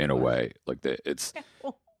in a way. Like it's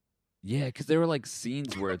yeah, because there were like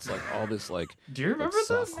scenes where it's like all this like do you remember like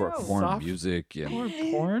those? softcore porn music and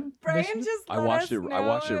Porn? Brian Mission? just I let watched us it- I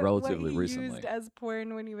watched it know relatively what he recently. used as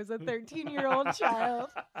porn when he was a 13-year-old child.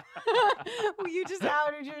 Well, you just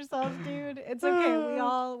outed yourself, dude. It's okay.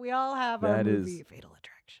 We all have our That is- movie Fatal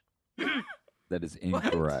Attraction. that is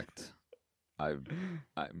incorrect.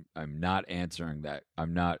 I'm not answering that.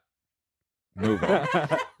 I'm not moving.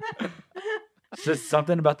 It's just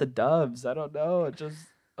something about the doves. I don't know. It just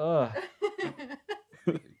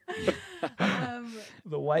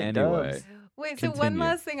the white Anyway. doves. Wait, so one Continue.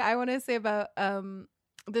 last thing I want to say about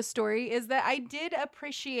the story is that I did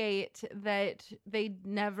appreciate that they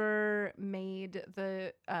never made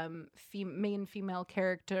the main female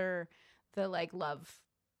character the like love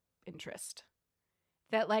interest.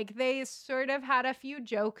 That like they sort of had a few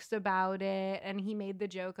jokes about it, and he made the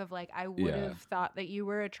joke of like, I would have thought that you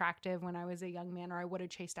were attractive when I was a young man, or I would have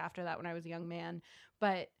chased after that when I was a young man,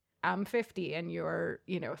 but I'm 50 and you're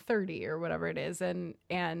 30 or whatever it is, and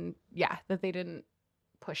yeah, that they didn't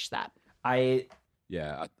push that. I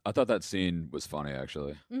thought that scene was funny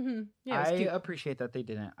actually. Mm-hmm. Yeah, it was I cute. appreciate that they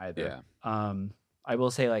didn't either. Yeah. I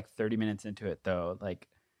will say like 30 minutes into it though, like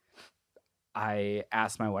I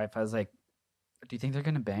asked my wife, I was like, do you think they're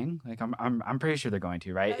gonna bang? Like I'm pretty sure they're going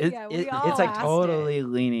to, right? Yeah, we all it's like asked totally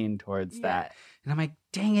leaning towards Yeah. that. And I'm like,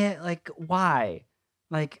 dang it, like why?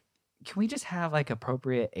 Like, can we just have like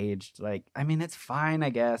appropriate aged, like, I mean, it's fine, I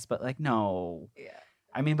guess, but like, no. Yeah.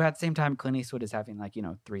 I mean, but at the same time, Clint Eastwood is having like,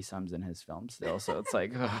 threesomes in his film still. So it's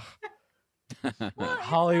like, ugh. Well, it's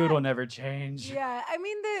Hollywood not- will never change. Yeah, I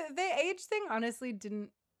mean the age thing honestly didn't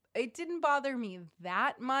bother me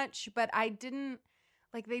that much, but I didn't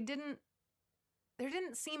like there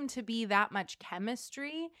didn't seem to be that much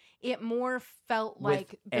chemistry. It more felt With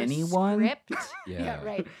like the anyone? script. Yeah.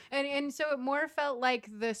 Right. And so it more felt like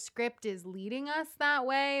the script is leading us that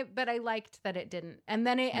way, but I liked that it didn't. And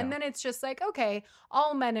then it's just like, okay,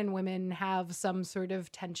 all men and women have some sort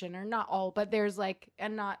of tension, or not all, but there's like,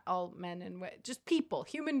 and not all men and just people,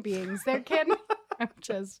 human beings. There can I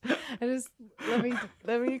just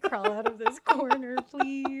let me crawl out of this corner,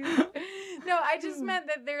 please. No, I just meant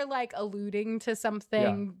that they're like alluding to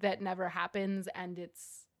something that never happens, and it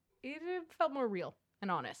felt more real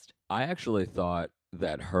and honest. I actually thought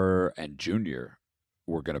that her and Junior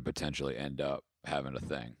were going to potentially end up having a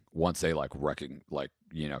thing once they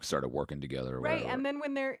started working together. Or Right, whatever. and then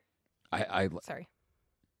when they're sorry.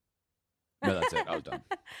 No, that's it. I was done.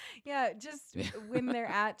 Yeah, just when they're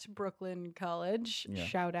at Brooklyn College, Yeah.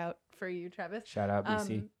 shout out for you, Travis. Shout out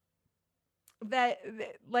BC.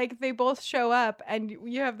 Like they both show up, and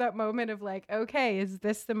you have that moment of like, okay, is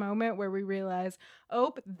this the moment where we realize,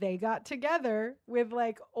 oh, they got together with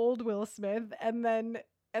like old Will Smith, and then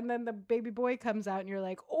the baby boy comes out, and you're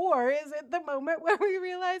like, or is it the moment where we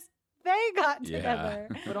realize they got Yeah. together?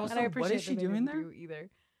 But also, And I what appreciate is she that they doing didn't there? do either.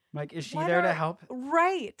 Like, is she Why there to not- help?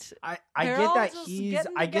 Right. I They're get all that just he's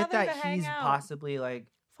getting I get together that to hang he's out. possibly like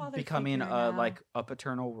Father becoming figure a now. like a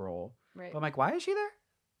paternal role. Right. But I'm like, why is she there?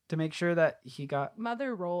 To make sure that he got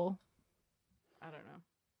Mother role. I don't know.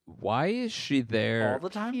 Why is she there? all the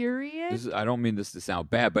time? Period. I don't mean this to sound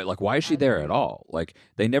bad, but like, why is she there at all? Like,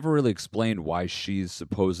 they never really explained why she's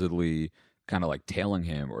supposedly kind of like tailing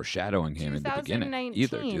him or shadowing him in the beginning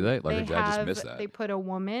either, do they? Like, I just missed that. They put a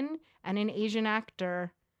woman and an Asian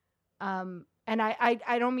actor. And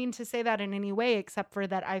I don't mean to say that in any way, except for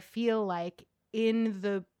that I feel like in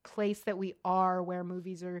the place that we are, where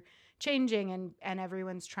movies are changing and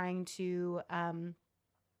everyone's trying to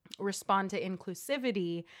respond to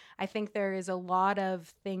inclusivity, I think there is a lot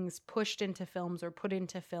of things pushed into films or put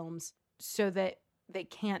into films so that they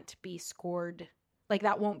can't be scored, like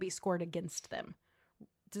that won't be scored against them.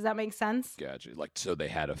 Does that make sense? Gotcha. Like, so they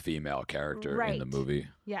had a female character in Right. the movie.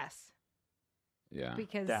 Yes. Yeah.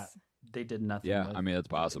 Because that they did nothing. Yeah, with. I mean, it's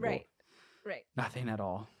possible. Right. Nothing at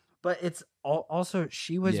all. But it's also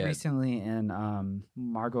she was Yeah. recently in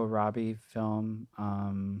Margot Robbie film.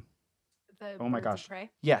 The Oh my Birds of gosh. Prey.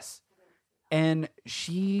 Yes. And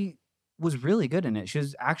she was really good in it. She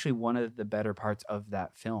was actually one of the better parts of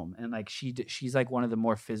that film. And like she's like one of the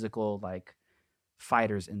more physical like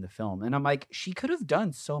fighters in the film. And I'm like, she could have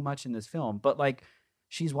done so much in this film, but like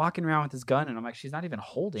she's walking around with this gun and I'm like, she's not even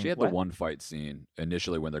holding. She had what? the one fight scene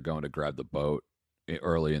initially when they're going to grab the boat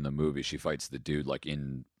early in the movie. She fights the dude like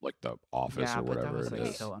in like the office Yeah, or but that whatever was, it like,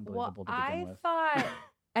 is. so unbelievable to begin I with. thought,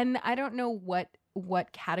 and I don't know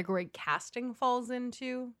what category casting falls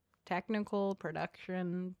into, technical,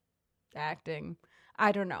 production, acting.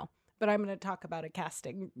 I don't know, but I'm going to talk about a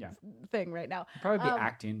casting Yeah. thing right now. Probably be Um,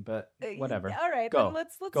 acting, but whatever. All right, Go. then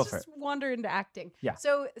let's Go for just wander into acting. Yeah.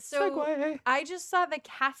 So Segue. I just saw the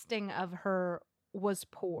casting of her was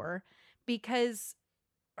poor because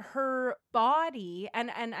her body and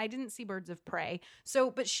I didn't see Birds of Prey. So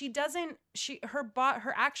but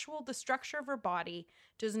her actual the structure of her body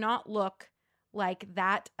does not look like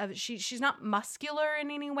that of she's not muscular in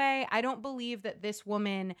any way. I don't believe that this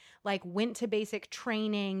woman like went to basic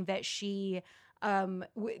training, that she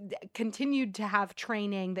continued to have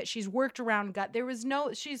training, that she's worked around gut. There was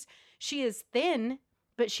no she is thin,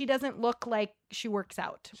 but she doesn't look like she works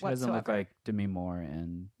out She whatsoever. doesn't look like Demi Moore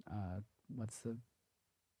in what's the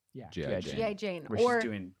G.I. Jane, G.I. Jane, where or she's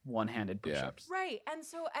doing one-handed Yeah. push-ups. right. And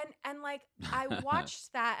so and like I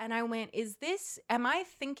watched that and I went, am I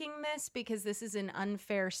thinking this because this is an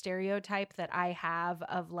unfair stereotype that I have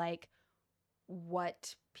of like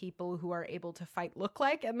what people who are able to fight look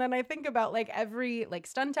like? And then I think about like every like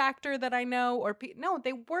stunt actor that I know or no,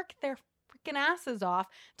 they work their fucking asses off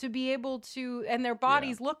to be able to, and their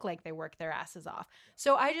bodies look like they work their asses off.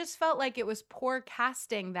 So I just felt like it was poor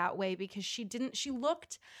casting that way, because she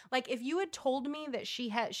looked like, if you had told me that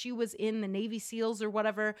she was in the Navy SEALs or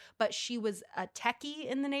whatever, but she was a techie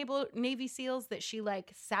in the Navy SEALs, that she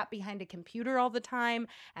like sat behind a computer all the time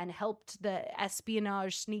and helped the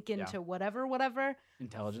espionage sneak into whatever.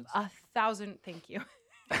 Intelligence. 1,000, thank you.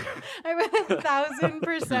 I would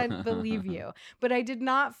 1,000% believe you. But I did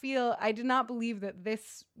not believe that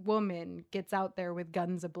this woman gets out there with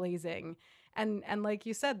guns a-blazing. And like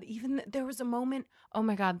you said, even there was a moment, oh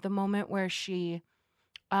my God, the moment where she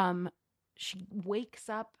wakes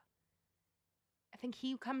up. I think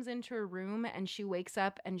he comes into her room and she wakes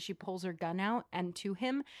up and she pulls her gun out and to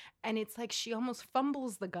him. And it's like she almost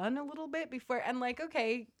fumbles the gun a little bit before. And like,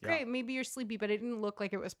 okay, great. Maybe you're sleepy, but it didn't look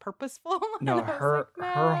like it was purposeful. No, her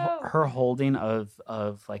her holding of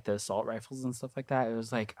like the assault rifles and stuff like that. It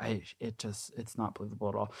was like, it's not believable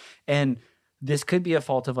at all. And this could be a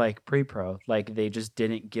fault of like pre-pro. Like they just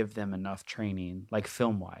didn't give them enough training, like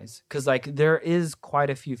film wise. Cause like there is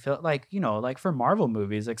quite a few like, you know, like for Marvel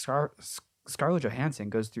movies, like Scarlett Johansson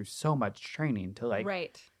goes through so much training to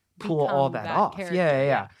like pull all that off.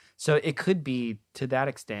 Yeah. So it could be to that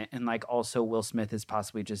extent. And like also Will Smith is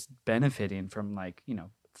possibly just benefiting from like, you know,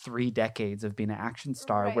 3 decades of being an action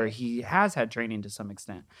star where he has had training to some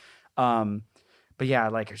extent. But yeah,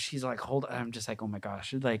 like she's like, I'm just like, oh my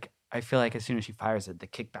gosh. Like, I feel like as soon as she fires it, the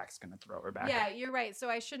kickback's going to throw her back. Yeah, you're right. So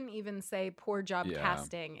I shouldn't even say poor job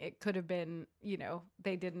casting. It could have been, you know,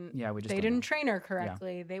 they didn't train her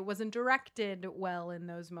correctly. Yeah. They wasn't directed well in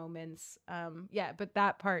those moments. But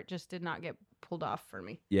that part just did not get pulled off for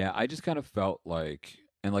me. Yeah, I just kind of felt like,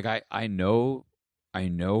 and like I know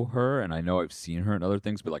her and I know I've seen her in other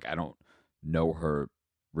things, but like I don't know her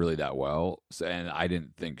really that well. So, and I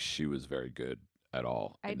didn't think she was very good at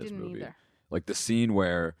all in this movie. Either. Like the scene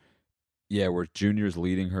where Junior's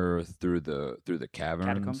leading her through the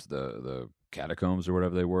caverns, the catacombs or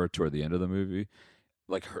whatever they were toward the end of the movie.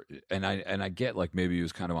 Like her, and I get like maybe it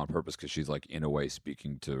was kind of on purpose because she's like in a way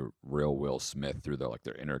speaking to real Will Smith through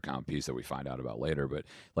their intercom piece that we find out about later. But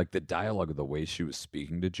like the dialogue, the way she was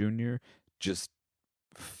speaking to Junior, just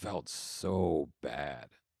felt so bad.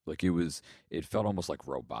 Like it felt almost like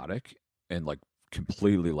robotic and like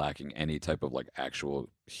completely lacking any type of like actual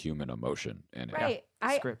human emotion in it. Right.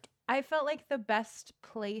 Script. I felt like the best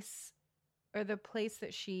place, or the place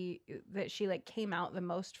that she like came out the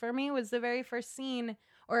most for me, was the very first scene,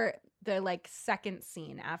 or the like second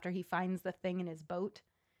scene after he finds the thing in his boat.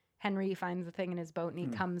 Henry finds the thing in his boat and he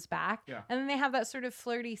comes back. Yeah. And then they have that sort of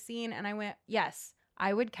flirty scene and I went, yes,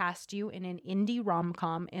 I would cast you in an indie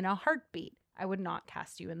rom-com in a heartbeat. I would not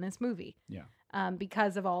cast you in this movie. Yeah.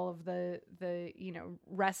 Because of all of the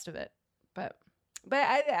rest of it. But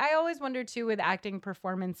I always wonder too with acting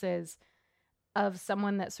performances of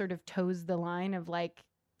someone that sort of toes the line of like,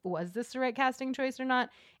 was this the right casting choice or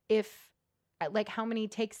not? If like how many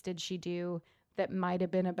takes did she do that might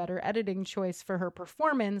have been a better editing choice for her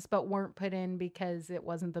performance, but weren't put in because it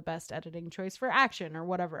wasn't the best editing choice for action or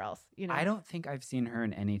whatever else, you know? I don't think I've seen her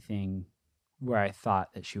in anything where I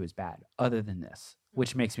thought that she was bad other than this,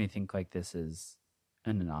 which makes me think like this is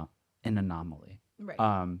an anomaly.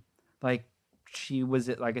 Right. Like she was,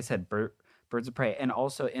 like I said, Birds of Prey. And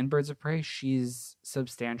also in Birds of Prey, she's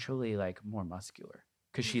substantially like more muscular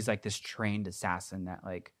because she's like this trained assassin that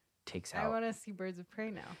like takes out. I want to see Birds of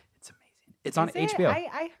Prey now. It's amazing. It's on HBO.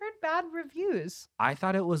 I heard bad reviews. I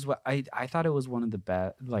thought it was I thought it was one of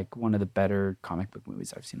the better comic book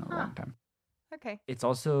movies I've seen in a long time. Okay. It's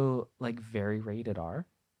also like very rated R.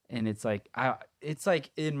 And it's like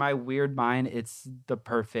in my weird mind, it's the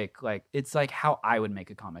perfect, like, it's like how I would make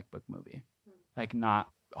a comic book movie. Like not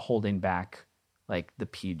holding back like the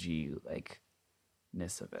PG like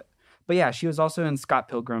ness of it. But yeah, she was also in Scott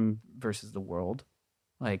Pilgrim versus the World.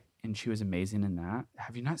 Like, and she was amazing in that.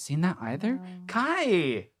 Have you not seen that either? No.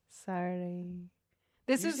 Kai! Sorry.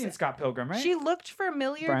 You've seen Scott Pilgrim, right? She looked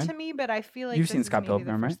familiar to me, but I feel like you've seen Scott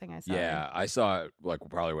Pilgrim, right? Yeah, I saw it like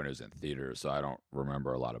probably when it was in theaters, so I don't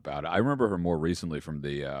remember a lot about it. I remember her more recently from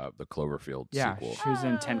the Cloverfield sequel. She was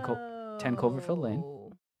in 10 Cloverfield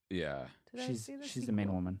Lane. Yeah, she's the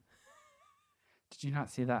main woman. Did you not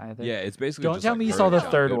see that either? Yeah, it's basically. Don't tell me you saw the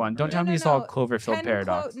third one. Don't tell me you saw Cloverfield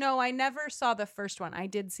Paradox. No, I never saw the first one. I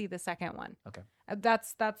did see the second one. Okay,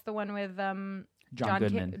 that's the one with John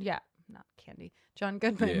Goodman. Not Candy. John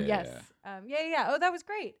Goodman. Yes. Yeah. Oh, that was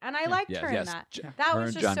great, and I liked her in that. That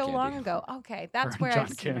was just so long ago. Okay, that's where I've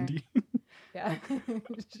seen her. Yeah.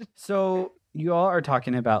 So you all are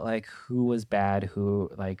talking about like who was bad, who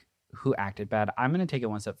acted bad. I'm going to take it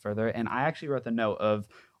one step further, and I actually wrote the note of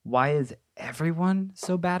why is everyone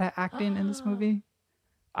so bad at acting in this movie?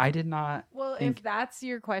 I did not. Well, think... if that's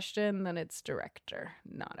your question, then it's director,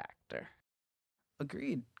 not actor.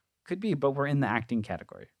 Agreed. Could be, but we're in the acting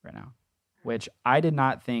category right now, which I did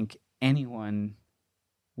not think anyone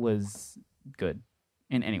was good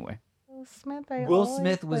in any way. Will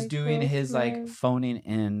Smith was doing his like phoning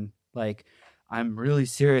in, like, I'm really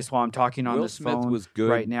serious while I'm talking on this phone was good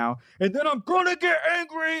right now, and then I'm gonna get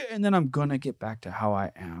angry, and then I'm gonna get back to how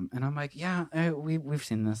I am, and I'm like, yeah, we've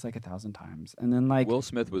seen this like 1,000 times, and then like Will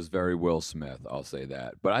Smith was very Will Smith, I'll say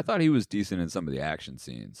that, but I thought he was decent in some of the action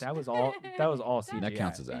scenes. that was all CGI. That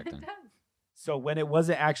counts as acting. So when it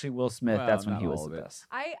wasn't actually Will Smith, Well, that's when not he all was of the it. best.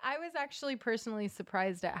 I was actually personally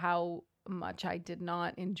surprised at how much I did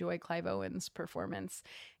not enjoy Clive Owen's performance.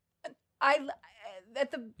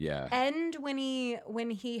 At the end when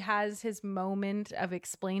he has his moment of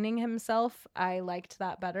explaining himself, I liked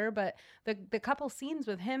that better. But the couple scenes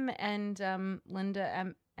with him and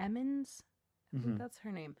Linda Emmons, I think that's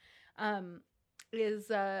her name, is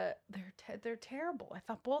they're terrible. I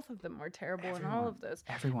thought both of them were terrible in all of those.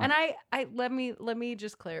 Everyone. And I let me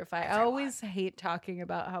just clarify. I always hate talking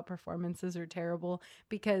about how performances are terrible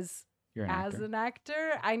because You're an as actor. an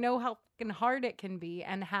actor, I know how fucking hard it can be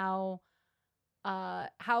and how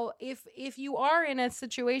if you are in a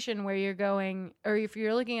situation where you're going, or if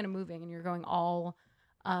you're looking at a movie and you're going all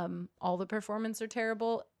the performance are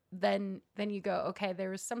terrible, then you go, okay, there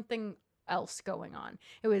was something else going on.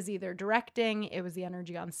 It was either directing, it was the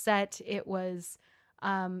energy on set, it was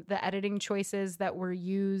the editing choices that were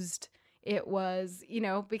used, it was,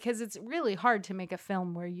 because it's really hard to make a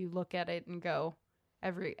film where you look at it and go,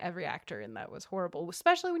 every actor in that was horrible,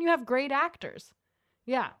 especially when you have great actors.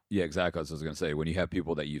 Yeah, exactly. As I was going to say, when you have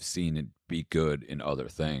people that you've seen and be good in other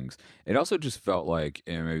things, it also just felt like,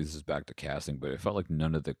 and maybe this is back to casting, but it felt like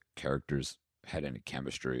none of the characters had any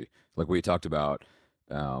chemistry. Like we talked about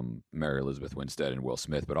Mary Elizabeth Winstead and Will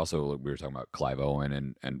Smith, but also we were talking about Clive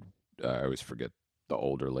Owen and I always forget the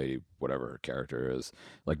older lady, whatever her character is.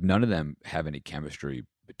 Like none of them have any chemistry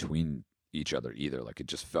between each other either. Like it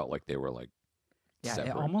just felt like they were like separate.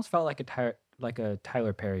 It almost felt like a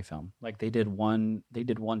Tyler Perry film. Like they did one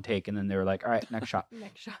take and then they were like, all right, next shot.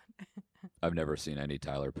 next shot. I've never seen any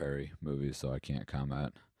Tyler Perry movies, so I can't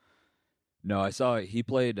comment. No, I saw he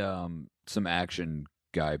played some action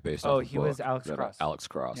guy based off. He was Alex Cross. Alex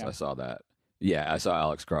Cross. Yeah. I saw that. Yeah, I saw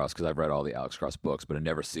Alex Cross because I've read all the Alex Cross books, but I've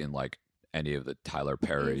never seen like any of the Tyler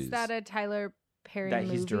Perry's. Is that a Tyler Perry That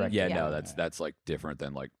movie? he's directing? Yeah, no, that's like different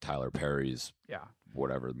than like Tyler Perry's. Yeah.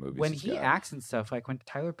 Whatever the movie. When he acts and stuff, like when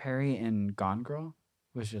Tyler Perry in Gone Girl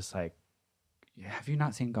was just like, have you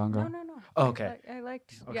not seen Gone Girl? No. Oh, okay. I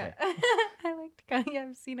liked. Okay. Yeah, I liked. Yeah,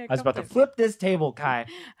 I've seen it. I was about to flip this table, Kai.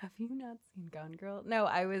 Have you not seen Gone Girl? No,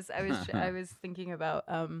 I was thinking about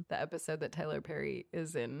the episode that Tyler Perry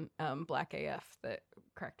is in, Black AF, that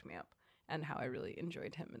cracked me up, and how I really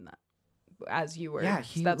enjoyed him in that. As you were, Yeah,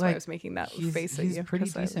 so that's why I was making that face at you. He's pretty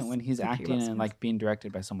 'cause I decent was when he's thinking acting about and something like being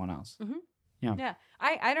directed by someone else. else. Yeah. Yeah,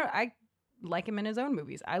 I like him in his own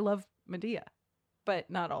movies. I love Medea, but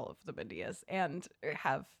not all of the Medeas, and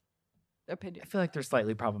have I opinions. feel like they're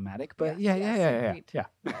slightly problematic, but yeah. agreed. Yeah.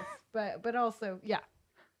 Yes, but also, yeah.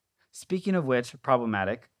 Speaking of which,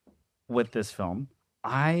 problematic with this film,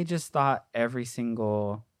 I just thought every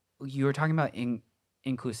single, you were talking about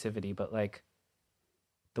inclusivity, but like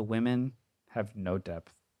the women have no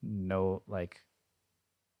depth, no like,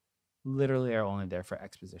 literally are only there for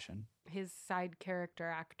exposition. His side character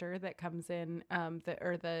actor that comes in,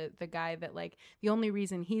 the guy that like the only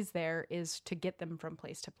reason he's there is to get them from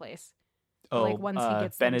place to place. Oh, like once he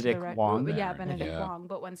gets Benedict them to the Wong. Yeah, Benedict Yeah. Wong.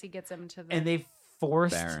 But once he gets them to the And they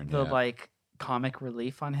forced Baron, the yeah. like comic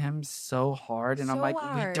relief on him so hard, and I'm So like,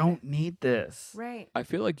 hard. we don't need this. right. I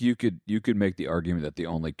feel like you could make the argument that the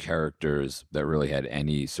only characters that really had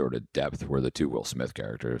any sort of depth were the two Will Smith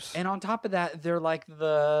characters. And on top of that, they're like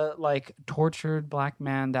the like tortured black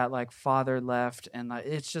man that like father left, and like,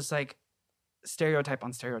 it's just like stereotype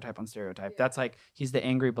on stereotype on stereotype. That's like he's the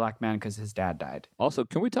angry black man because his dad died. Also,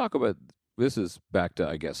 can we talk about, this is back to,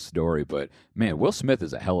 I guess, story, but man, Will Smith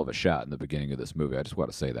is a hell of a shot in the beginning of this movie. I just want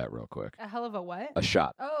to say that real quick. A hell of a what? A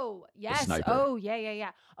shot. Oh, yes. sniper. Oh,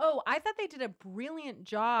 yeah. Oh, I thought they did a brilliant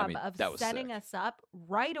job of that was setting sick. us up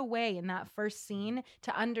right away in that first scene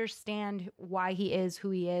to understand why he is who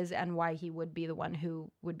he is and why he would be the one who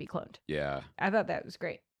would be cloned. Yeah. I thought that was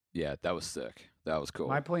great. Yeah, that was sick. That was cool.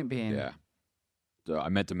 My point being, Yeah. So I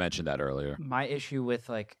meant to mention that earlier. my issue with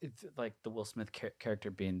like the Will Smith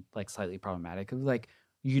character being like slightly problematic is like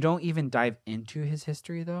you don't even dive into his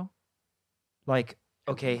history though. Like,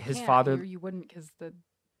 okay, his Can't, father. You wouldn't because the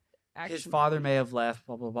actually. His father may have left,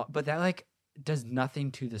 blah, blah, blah. But that, like, does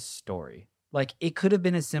nothing to the story. Like, it could have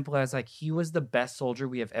been as simple as, like, he was the best soldier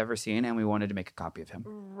we have ever seen, and we wanted to make a copy of him.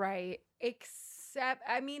 Right. Except,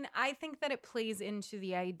 I mean, I think that it plays into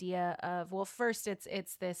the idea of, well, first it's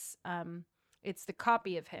this, it's the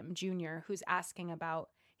copy of him, Junior, who's asking about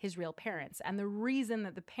his real parents. And the reason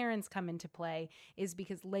that the parents come into play is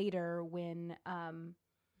because later when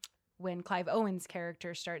Clive Owen's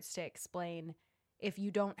character starts to explain, if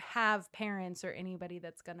you don't have parents or anybody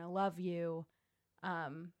that's going to love you,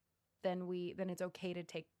 then it's okay to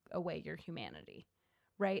take away your humanity.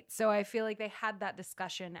 Right. So I feel like they had that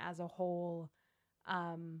discussion as a whole.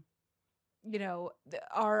 You know,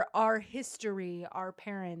 our history, our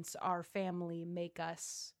parents, our family make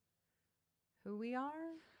us who we are.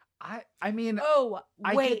 I mean,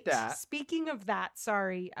 I get that. Speaking of that,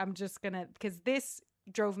 sorry, I'm just gonna, because this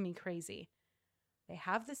drove me crazy. They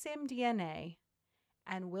have the same DNA,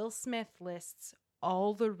 and Will Smith lists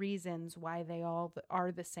all the reasons why they all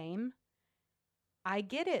are the same. I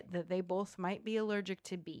get it that they both might be allergic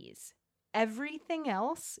to bees. Everything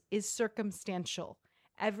else is circumstantial.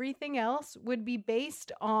 Everything else would be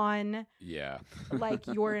based on like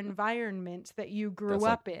your environment that you grew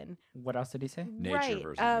up in. What else did he say? Nature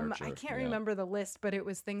versus nurture. I can't remember the list, but it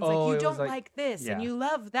was things Oh, like, you it don't was like this and you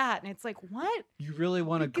love that. And it's like, what? You really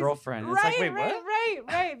want a Because- girlfriend. It's right, like, wait,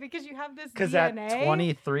 what? right. Because you have this Because at DNA.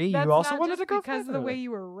 23, that's you also not wanted just a girlfriend? because of the way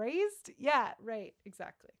you were raised. Yeah, right.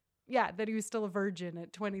 Exactly. Yeah, that he was still a virgin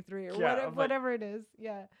at 23 or whatever it is.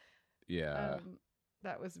 Yeah. Yeah.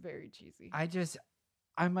 That was very cheesy.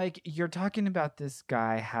 I'm like, you're talking about this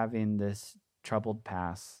guy having this troubled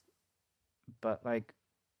past, but like,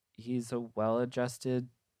 he's a well-adjusted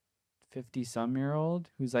 50-some-year-old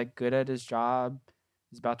who's like good at his job.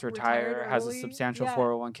 He's about to retire, Retired has a early. substantial Yeah.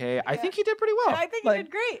 401k. I Yeah. think he did pretty well. I think Like, he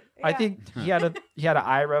did great. I Yeah. think he had an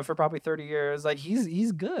IRA for probably 30 years. Like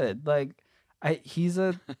he's good. Like he's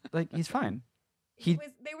fine.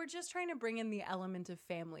 They were just trying to bring in the element of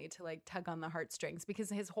family to like tug on the heartstrings, because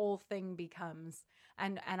his whole thing becomes,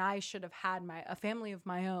 and I should have had a family of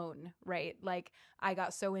my own, right? Like I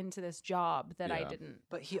got so into this job that I didn't.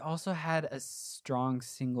 But he also had a strong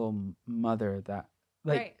single mother that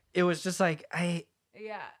like Right. it was just like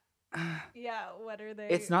Yeah. What are they?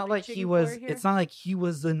 it's not like reaching he for was here? it's not like he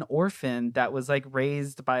was an orphan that was like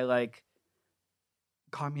raised by like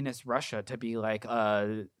communist Russia to be like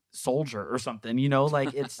a soldier or something, you know,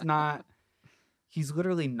 like it's not he's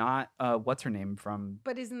literally not what's her name from.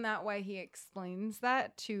 But isn't that why he explains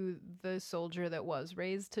that to the soldier that was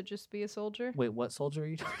raised to just be a soldier? Wait, what soldier are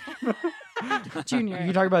you talking about? Junior.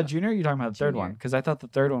 You talking about Junior or you talking about the third Junior. one? Because I thought the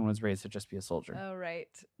third one was raised to just be a soldier. Oh, right.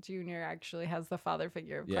 Junior actually has the father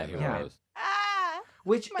figure of Yeah, Clive he Owen. was. Ah!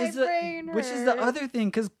 Which My is brain which is the hurts. other thing,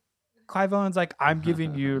 because Clive Owen's like, I'm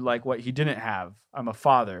giving you like what he didn't have. I'm a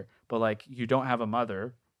father, but like you don't have a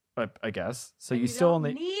mother, I guess. So And you still don't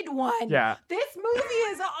only need one. Yeah. This movie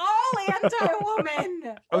is all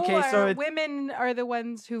anti-woman. Okay, or so women are the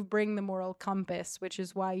ones who bring the moral compass, which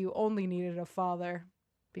is why you only needed a father,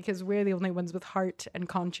 because we're the only ones with heart and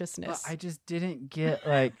consciousness. But I just didn't get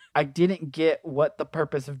I didn't get what the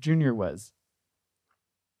purpose of Junior was.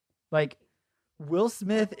 Like Will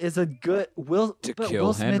Smith is a good Will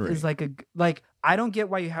Smith Henry. is like I don't get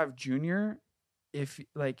why you have Junior if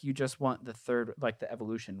like you just want the third, like the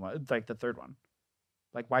evolution one, like the third one.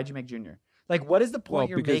 Like why'd you make Junior? Like what is the point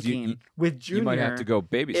you're because making with Junior? You might have to go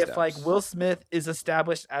baby if steps. like Will Smith is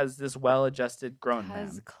established as this well-adjusted grown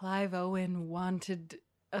because man. Clive Owen wanted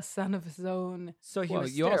a son of his own. So he Well,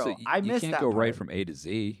 was you sterile. also I you missed can't that go right part. from A to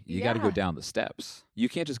Z. You got to go Yeah. down the steps. You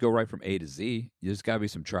can't just go right from A to Z. There's got to be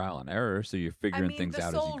some trial and error, so you're figuring things the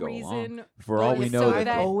out as sole you go along. reason For all we is know, so Clive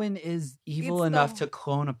that- Owen is evil It's enough the- to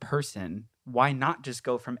clone a person. Why not just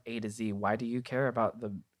go from A to Z? Why do you care about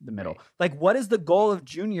the middle? Right. Like, what is the goal of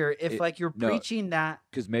Junior if like you're no. preaching that?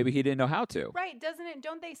 because maybe he didn't know how to. Right, doesn't it?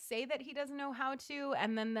 Don't they say that he doesn't know how to,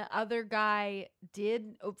 and then the other guy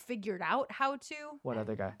figured out how to? What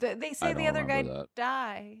other guy? They say I the don't other guy remember that.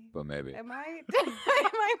 died. But maybe. Am I? Am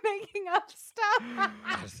I making up stuff?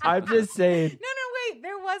 I'm just saying. No, wait.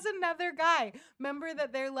 There was another guy. Remember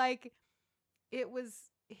that they're like, it was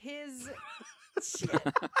his. Shit.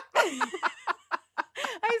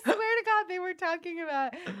 I swear to God, they were talking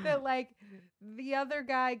about that. Like the other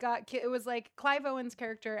guy got. It was like Clive Owen's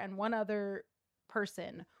character and one other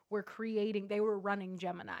person were creating. They were running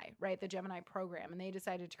Gemini, right? The Gemini program, and they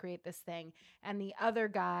decided to create this thing. And the other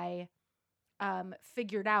guy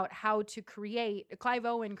figured out how to create. Clive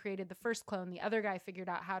Owen created the first clone. The other guy figured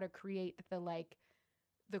out how to create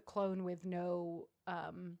the clone with no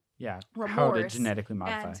Yeah. remorse. How to genetically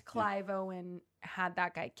modify. And Clive Owen had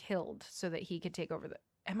that guy killed so that he could take over the.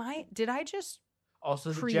 Did I just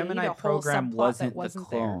Also, the create Gemini a whole program subplot that wasn't the wasn't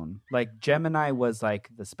there? clone. Like Gemini was like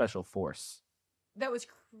the special force. that was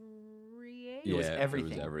created? It was Yeah, it was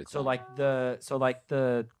everything. everything. So like the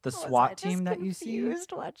SWAT team that you see,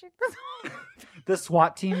 watching this. the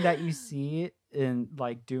SWAT team that you see in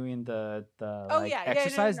like doing the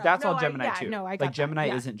exercise, that's all Gemini too. No, I like got Gemini that.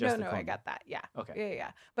 Yeah. isn't just the I clone. got that. Yeah. Okay.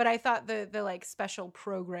 Yeah. But I thought the like special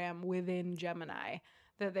program within Gemini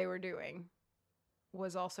that they were doing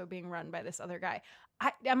was also being run by this other guy.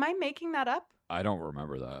 Am I making that up? I don't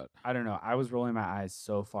remember that. I don't know. I was rolling my eyes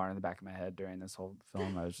so far in the back of my head during this whole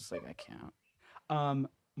film. I was just like, I can't.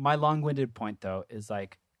 My long-winded point though is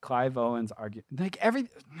like Clive Owen's argument, like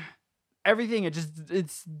everything.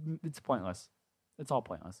 It's pointless. It's all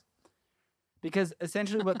pointless. Because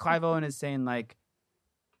essentially, what Clive Owen is saying, like,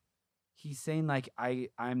 he's saying like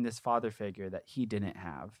I'm this father figure that he didn't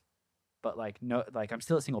have, but like no, like I'm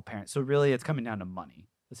still a single parent. So really, it's coming down to money.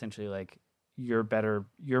 Essentially, like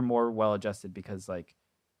you're more well-adjusted because like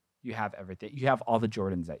you have everything. You have all the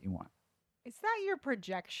Jordans that you want. Is that your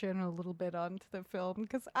projection a little bit onto the film?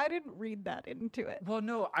 Because I didn't read that into it. Well,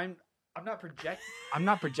 no, I'm not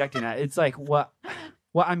projecting that. It's like what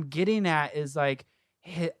I'm getting at is like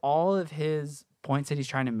all of his points that he's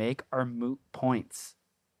trying to make are moot points.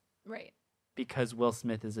 Right. Because Will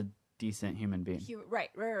Smith is a decent human being. Right.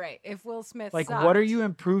 If Will Smith like sucked, what are you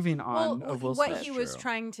improving on of Will Smith? What he was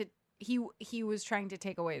trying to he was trying to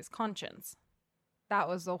take away his conscience. That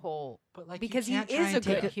was the whole. But like, because he is a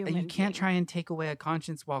good human. You can't being. try and take away a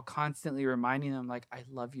conscience while constantly reminding them, like, I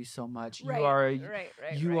love you so much. Right,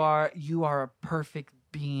 You are a perfect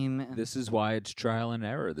being. This is why it's trial and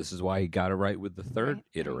error. This is why he got it right with the third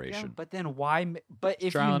iteration. But then why? But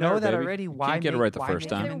if trial you and know error, that baby. already, You why can't get it right the first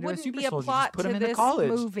time. There Into wouldn't super be a soldier? plot Just put to him into this college.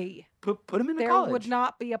 movie. Put him into there college. would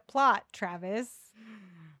not be a plot, Travis.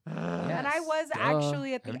 And I was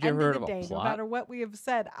actually at the Haven't you end ever of heard the of a day, no plot? matter what we have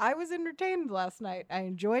said, I was entertained last night. I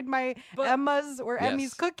enjoyed my Emma's or Yes.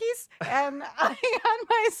 Emmy's cookies, and I had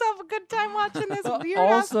myself a good time watching this weird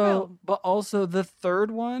ass film. But also the third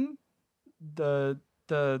one, the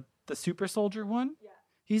super soldier one,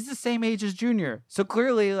 he's the same age as Junior. So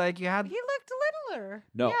clearly, like you had. He looked littler.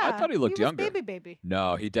 No, I Yeah, thought he looked was younger. Baby.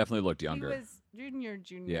 No, he definitely looked younger. He was junior.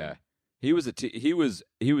 Yeah, he was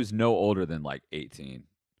he was no older than like 18.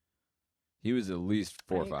 He was at least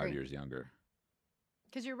 4 or 5 agree. years younger.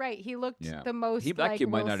 Because you're right. He looked Yeah. the most That like kid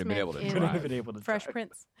might Will not have been Smith able to in drive. Wouldn't have been able to Fresh drive.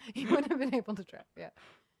 Prince. He wouldn't have been able to drive. Yeah.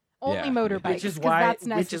 Only Yeah. motorbikes. Which is 'cause why. that's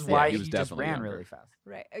Which is necessary. why he he was just definitely ran younger. really fast.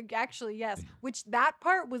 Right. Actually, yes. Which that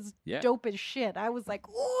part was Yeah. dope as shit. I was like,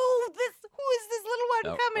 "Ooh, who is this little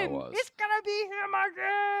one That coming? was. It's gonna be him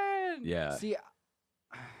again." Yeah. See,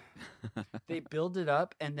 they build it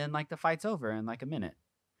up, and then like the fight's over in like a minute.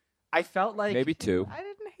 I felt like Maybe 2. I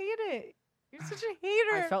didn't hate it. You're such a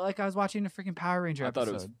hater. I felt like I was watching a freaking Power Ranger I thought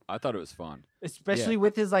episode. it was fun. Especially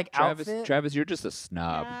with his like outfit. Travis, you're just a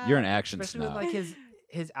snob. Yeah, You're an action Especially snob. with like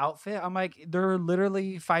his outfit. I'm like, they're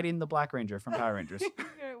literally fighting the Black Ranger from Power Rangers.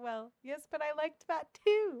 Well, yes, but I liked that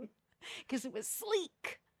too because it was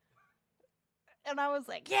sleek, and I was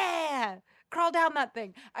like, "Yeah, crawl down that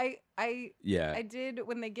thing." Yeah. I did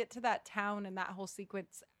when they get to that town and that whole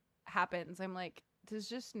sequence happens. I'm like, does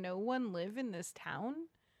just no one live in this town,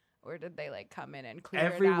 or did they like come in and clear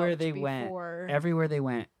Everywhere it out they before? went, everywhere they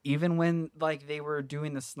went, even when like they were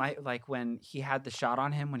doing the snipe, like when he had the shot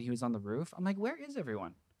on him when he was on the roof. I'm like, where is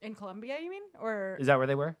everyone? In Colombia, you mean? Or Is that where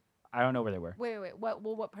they were? I don't know where they were. wait,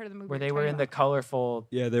 what part of the movie? Where are they you were talking in the about? colorful.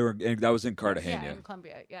 Yeah, they were. That was in Yeah, Cartagena. in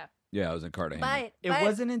Colombia, yeah. Yeah, I was in Cartagena. It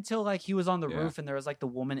wasn't until like he was on the Yeah. roof and there was like the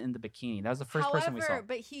woman in the bikini. That was the first person we saw. However,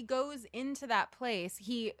 but he goes into that place.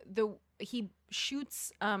 He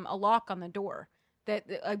shoots a lock on the door, that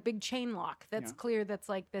a big chain lock. That's Yeah. clear. That's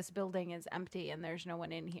like this building is empty and there's no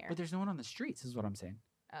one in here. But there's no one on the streets, is what I'm saying.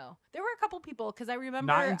 Oh, there were a couple people because I remember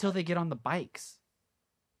Not until they get on the bikes.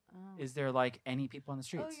 Oh. Is there like any people on the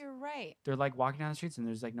streets? Oh, you're right. They're like walking down the streets and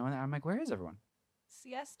there's like no one. I'm like, where is everyone?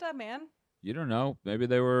 Siesta, man. You don't know. Maybe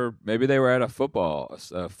they were at a football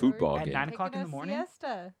At game. 9 o'clock Taking in the a morning?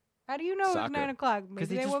 Siesta. How do you know Soccer. it was 9 o'clock? Because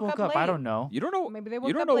Maybe they just woke woke up. late. I don't know. You don't know. Maybe they woke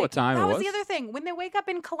You don't up know late. what time that it was. was the other thing. When they wake up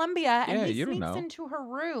in Colombia and Yeah, he you don't sneaks know. into her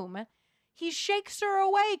room, he shakes her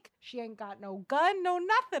awake. She ain't got no gun, no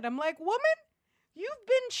nothing. I'm like, woman, you've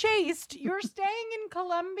been chased. You're staying in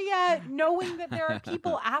Colombia knowing that there are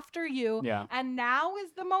people after you. Yeah. And now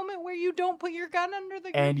is the moment where you don't put your gun under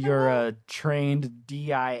the And pillow? you're a trained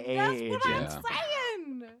DIA That's agent. what I'm Yeah.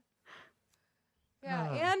 saying.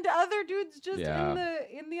 Yeah, and other dudes just Yeah.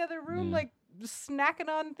 in the other room, Yeah. like snacking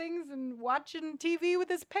on things and watching TV with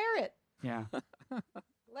his parrot. Yeah.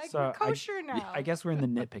 Like So we're kosher now. I guess we're in the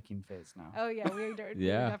nitpicking phase now. Oh yeah, we're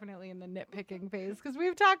Yeah. definitely in the nitpicking phase because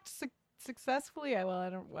we've talked successfully. Well, I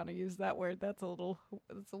don't want to use that word. That's a little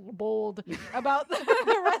bold about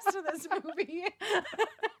the rest of this movie.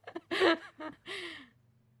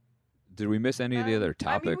 Did we miss any of the other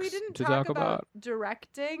I mean, topics we didn't to talk talk about?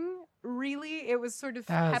 directing. Really, it was sort of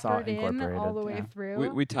That was all peppered in all the incorporated, way yeah. through.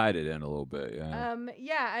 We tied it in a little bit, yeah.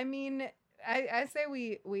 Yeah. I mean, I say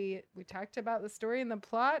we talked about the story and the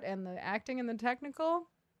plot and the acting and the technical.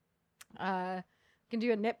 Can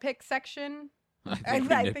do a nitpick section. I I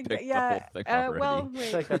think think we that, nitpicked yeah. the whole thing already. Well, I wait.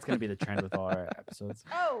 feel like that's going to be the trend with all our episodes.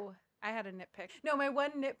 Oh, I had a nitpick. No, my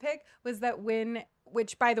one nitpick was that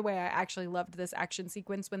which by the way, I actually loved this action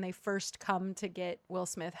sequence when they first come to get Will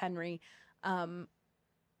Smith, Henry,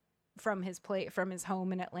 from his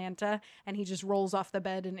home in Atlanta, and he just rolls off the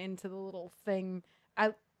bed and into the little thing.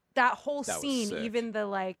 That whole That was scene, sick. even the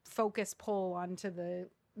like focus pull onto the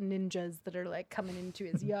ninjas that are like coming into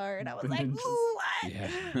his yard. I was like, ninjas. ooh, what?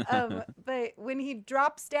 Yeah. But when he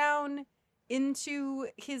drops down into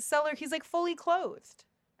his cellar, he's like fully clothed.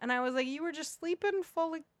 And I was like, you were just sleeping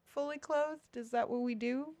fully clothed? Is that what we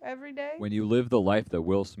do every day? When you live the life that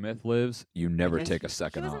Will Smith lives, you never guess take a he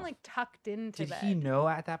second wasn't off. like tucked into Did bed. he know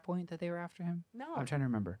at that point that they were after him? No. I'm trying to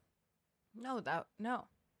remember. No.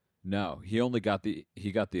 No, he only got the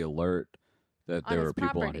alert that On there his were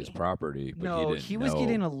people on his property, but No, he didn't was know.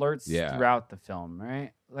 getting alerts Yeah. throughout the film,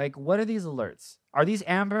 right? Like, what are these alerts? Are these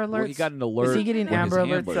Amber alerts? Well, he got an alert. Is he getting when his Amber alerts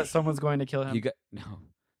handler- that someone's going to kill him? He got no.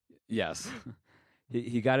 Yes,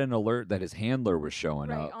 he got an alert that his handler was showing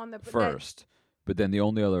Right, up on the- but that- first. But then the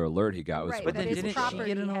only other alert he got was Right, but that then his didn't she property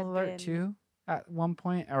get an had alert been- too at one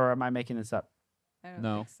point? Or am I making this up? I don't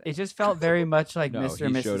No. think so. It just felt very much like No, Mr. he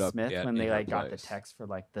and showed Mrs. up Smith at- when they in her like got the place. text for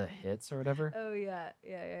like the hits or whatever. Oh yeah.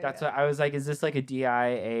 That's yeah. what I was like. Is this like a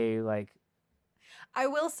DIA like? I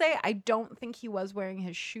will say I don't think he was wearing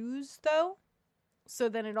his shoes though. So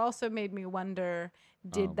then it also made me wonder,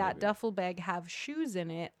 did that maybe. duffel bag have shoes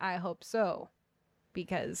in it? I hope so.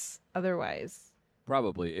 Because otherwise,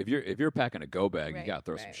 probably if you're packing a go bag, Right, you gotta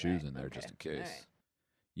throw some right, shoes right, in there okay, just in case. alright.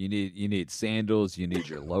 You need sandals, you need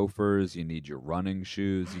your loafers, you need your running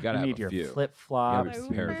shoes. You gotta You have need a your few. flip You flops, gotta be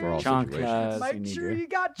prepared for all chanclas. situations. You make need sure your- you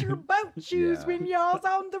got your boat shoes Yeah. when y'all's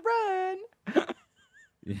on the run.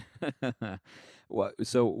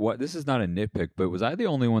 What? This is not a nitpick, but was I the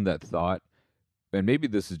only one that thought? And maybe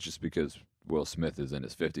this is just because Will Smith is in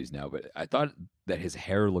his 50s now, but I thought that his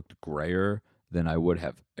hair looked grayer than I would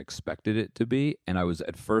have expected it to be, and I was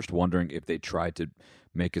at first wondering if they tried to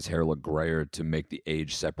make his hair look grayer to make the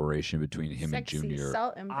age separation between him Sexy and Junior.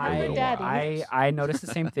 salt and a little pepper while. daddy. I noticed the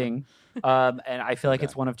same thing, and I feel like Okay.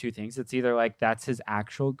 it's one of two things. It's either like that's his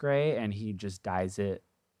actual gray, and he just dyes it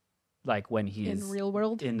like when he's in real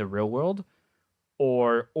world. in the real world,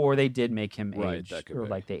 or they did make him Right, age, that could or be.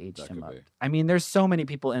 like they aged That him could up. be. I mean, there's so many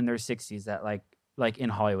people in their 60s that like in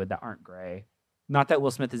Hollywood that aren't gray. Not that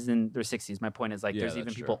Will Smith is in their 60s. My point is like Yeah, there's even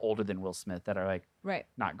that's people true. older than Will Smith that are like Right.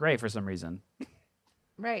 not gray for some reason.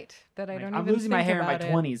 Right. That I Like, don't I'm even losing my think hair in my about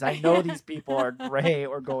it. 20s. I know these people are gray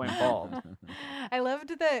or going bald. I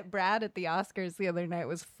loved that Brad at the Oscars the other night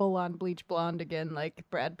was full on bleach blonde again, like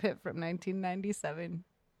Brad Pitt from 1997.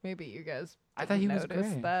 Maybe you guys I thought he didn't was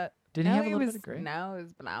notice gray. that. Didn't he No, have a little was, bit of gray? No, it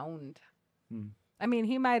was blonde. Hmm. I mean,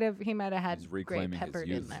 he might have He's had gray reclaiming his peppered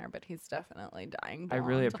in youth. there, but he's definitely dying I blonde.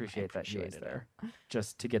 really appreciate that he was appreciated there, it.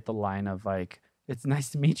 just to get the line of like, "It's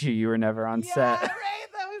nice to meet you. You were never on Yeah, set." right.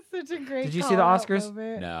 That was such a great. Did you see the call-out Oscars?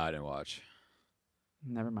 moment. No, I didn't watch.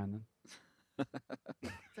 Never mind then.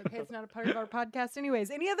 It's okay. It's not a part of our podcast,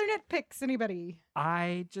 anyways. Any other nitpicks? Anybody?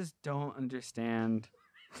 I just don't understand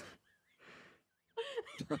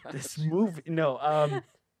this movie. No,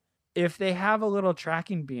 if they have a little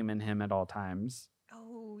tracking beam in him at all times,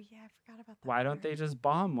 Oh yeah, I forgot about that. why don't they just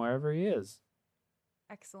bomb wherever he is?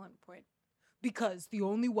 Excellent point. Because the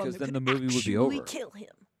only one 'Cause that then could the movie would be actually over. kill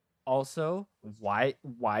him. Also, why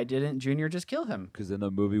didn't Junior just kill him? Because then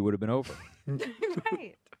the movie would have been over.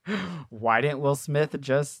 Right. Why didn't Will Smith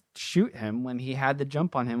just shoot him when he had the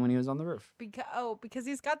jump on him when he was on the roof? Because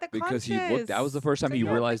he's got the Because he conscious. looked. That was the first time So he you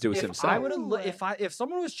don't realized it was think- himself. I would have if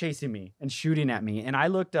someone was chasing me and shooting at me and I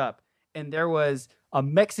looked up and there was a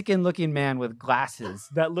Mexican looking man with glasses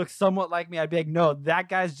that looked somewhat like me, I'd be like, no, that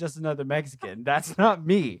guy's just another Mexican. That's not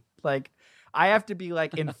me. Like, I have to be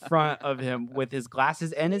like in front of him with his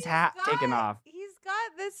glasses and his hat taken off. He's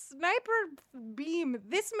got this sniper beam.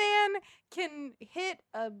 This man can hit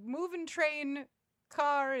a moving train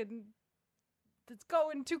car in that's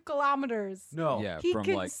going 2 kilometers. No. Yeah, He from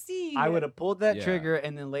can like see. I would have pulled that Yeah. trigger,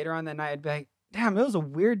 and then later on that night, I'd be like, damn, it was a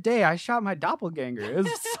weird day. I shot my doppelganger. It was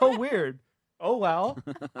so weird. Oh, well,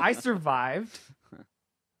 I survived.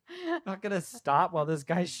 Not going to stop while this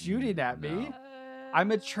guy's shooting at me. No.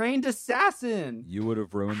 I'm a trained assassin. You would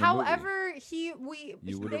have ruined the movie. However, You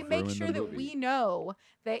would they have make ruined sure the that movie. we know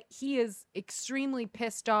that he is extremely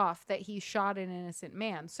pissed off that he shot an innocent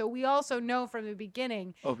man. So we also know from the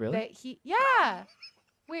beginning Oh, really? that yeah.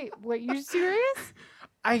 Wait, what? You serious?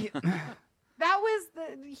 That was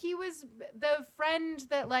he was the friend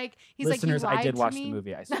that like he's Listeners, like, you lied I did to watch me. the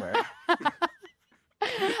movie, I swear.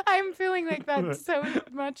 I'm feeling like that's so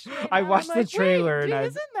much. Right I now. watched I'm the like, trailer wait, and I-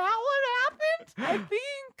 isn't that what happened? I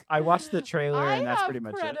think I watched the trailer, and that's pretty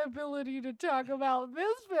much I it. have credibility to talk about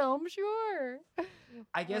this film, sure.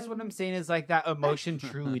 I guess what I'm saying is like that emotion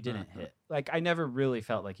truly didn't hit. Like I never really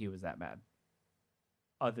felt like he was that mad,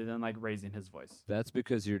 other than like raising his voice. That's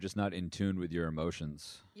because you're just not in tune with your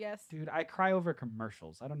emotions. Yes. Dude, I cry over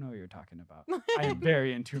commercials. I don't know what you're talking about. I am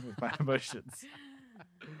very in tune with my emotions.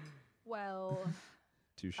 Well,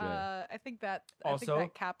 Touche. I think that Also,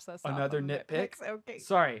 that caps us off another on the nitpick. nitpicks. Okay.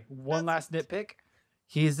 Sorry, one last nitpick.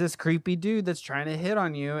 He's this creepy dude that's trying to hit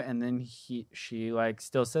on you, and then she like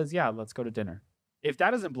still says, "Yeah, let's go to dinner." If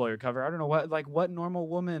that doesn't blow your cover, I don't know what normal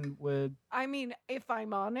woman would. I mean, if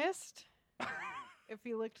I'm honest, if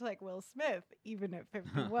he looked like Will Smith, even at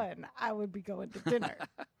 51, I would be going to dinner.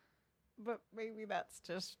 But maybe that's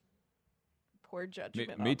just poor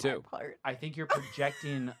judgment me on too. my part. I think you're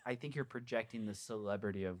projecting. I think you're projecting the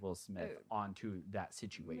celebrity of Will Smith onto that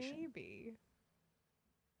situation. Maybe.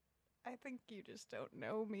 I think you just don't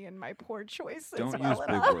know me and my poor choices. Don't well use big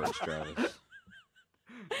enough. words, Travis.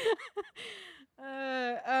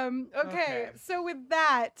 Okay, so with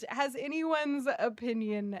that, has anyone's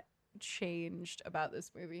opinion changed about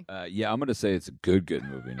this movie? Yeah, I'm gonna say it's a good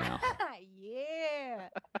movie now. Yeah.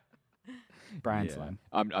 Brian's Yeah. line.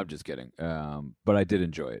 I'm just kidding. But I did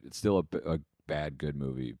enjoy it. It's still a bad good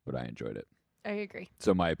movie, but I enjoyed it. I agree.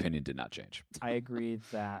 So my opinion did not change. I agree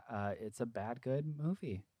that it's a bad good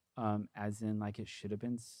movie. As in like it should have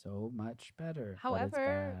been so much better. However, but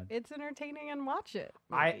it's bad. it's entertaining and watch it.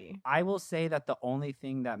 Maybe. I will say that the only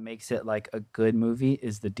thing that makes it like a good movie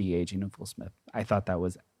is the de-aging of Will Smith. I thought that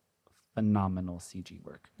was phenomenal CG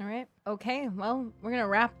work. All right. Okay. Well, we're going to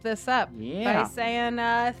wrap this up Yeah. by saying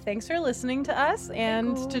thanks for listening to us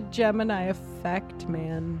and to Gemini Effect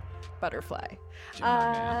Man Butterfly.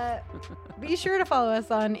 Be sure to follow us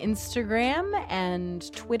on Instagram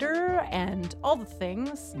and Twitter and all the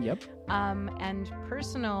things. Yep. And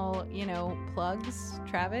personal, plugs.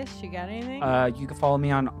 Travis, you got anything? You can follow me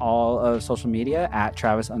on all of social media at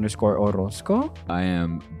Travis_Orozco. I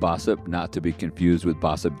am Bossip, not to be confused with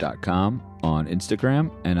Bossip.com on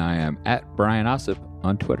Instagram, and I am at Brian Ossip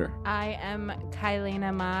on Twitter. I am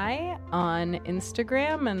Kylena Mai on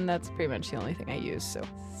Instagram, and that's pretty much the only thing I use. So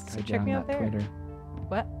Gotta check get me on out that there. Twitter.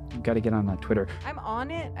 What? You got to get on that Twitter. I'm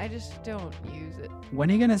on it. I just don't use it. When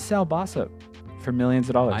are you gonna sell Bossip for millions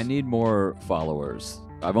of dollars? I need more followers.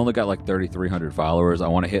 I've only got like 3,300 followers. I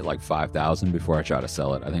want to hit like 5,000 before I try to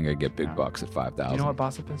sell it. I think I get big bucks at 5,000. You know what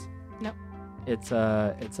Bossip is? Nope. It's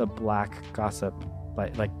a black gossip,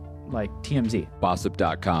 like TMZ.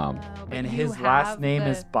 Bossip.com. But And you his last have name the-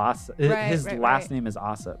 is Boss. Right, his right, last right. name is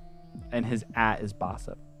Ossip, and his @ is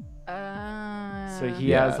Bossip. So he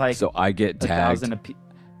Yeah, has like so I get tagged. 1,000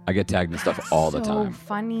 I get tagged and stuff all the time. So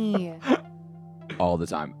funny. All the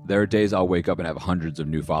time. There are days I'll wake up and have hundreds of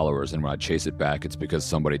new followers, and when I chase it back, it's because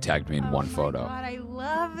somebody tagged me in one photo. Oh my God, I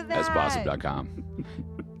love that. As Bossip.com.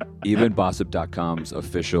 Even Bossip.com's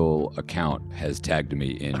official account has tagged me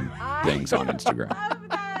in things on Instagram. I love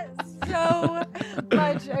that so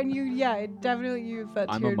much, and you, definitely use that.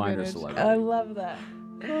 To I'm a your minor advantage. celebrity. I love that.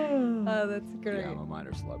 Oh, that's great. Yeah, I'm a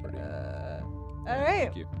minor celebrity. All right.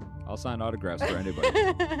 Thank you. I'll sign autographs for anybody.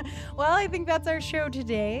 Well, I think that's our show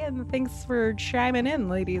today, and thanks for chiming in,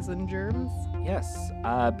 ladies and germs. Yes.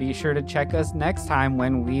 Be sure to check us next time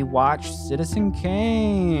when we watch Citizen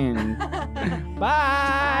Kane.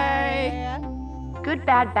 Bye. Good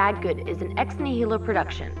Bad Bad Good is an Ex Nihilo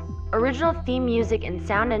production. Original theme music and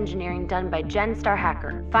sound engineering done by Jen Star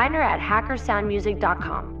Hacker. Find her at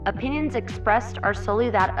hackersoundmusic.com. Opinions expressed are solely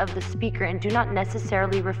that of the speaker and do not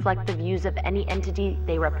necessarily reflect the views of any entity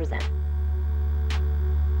they represent.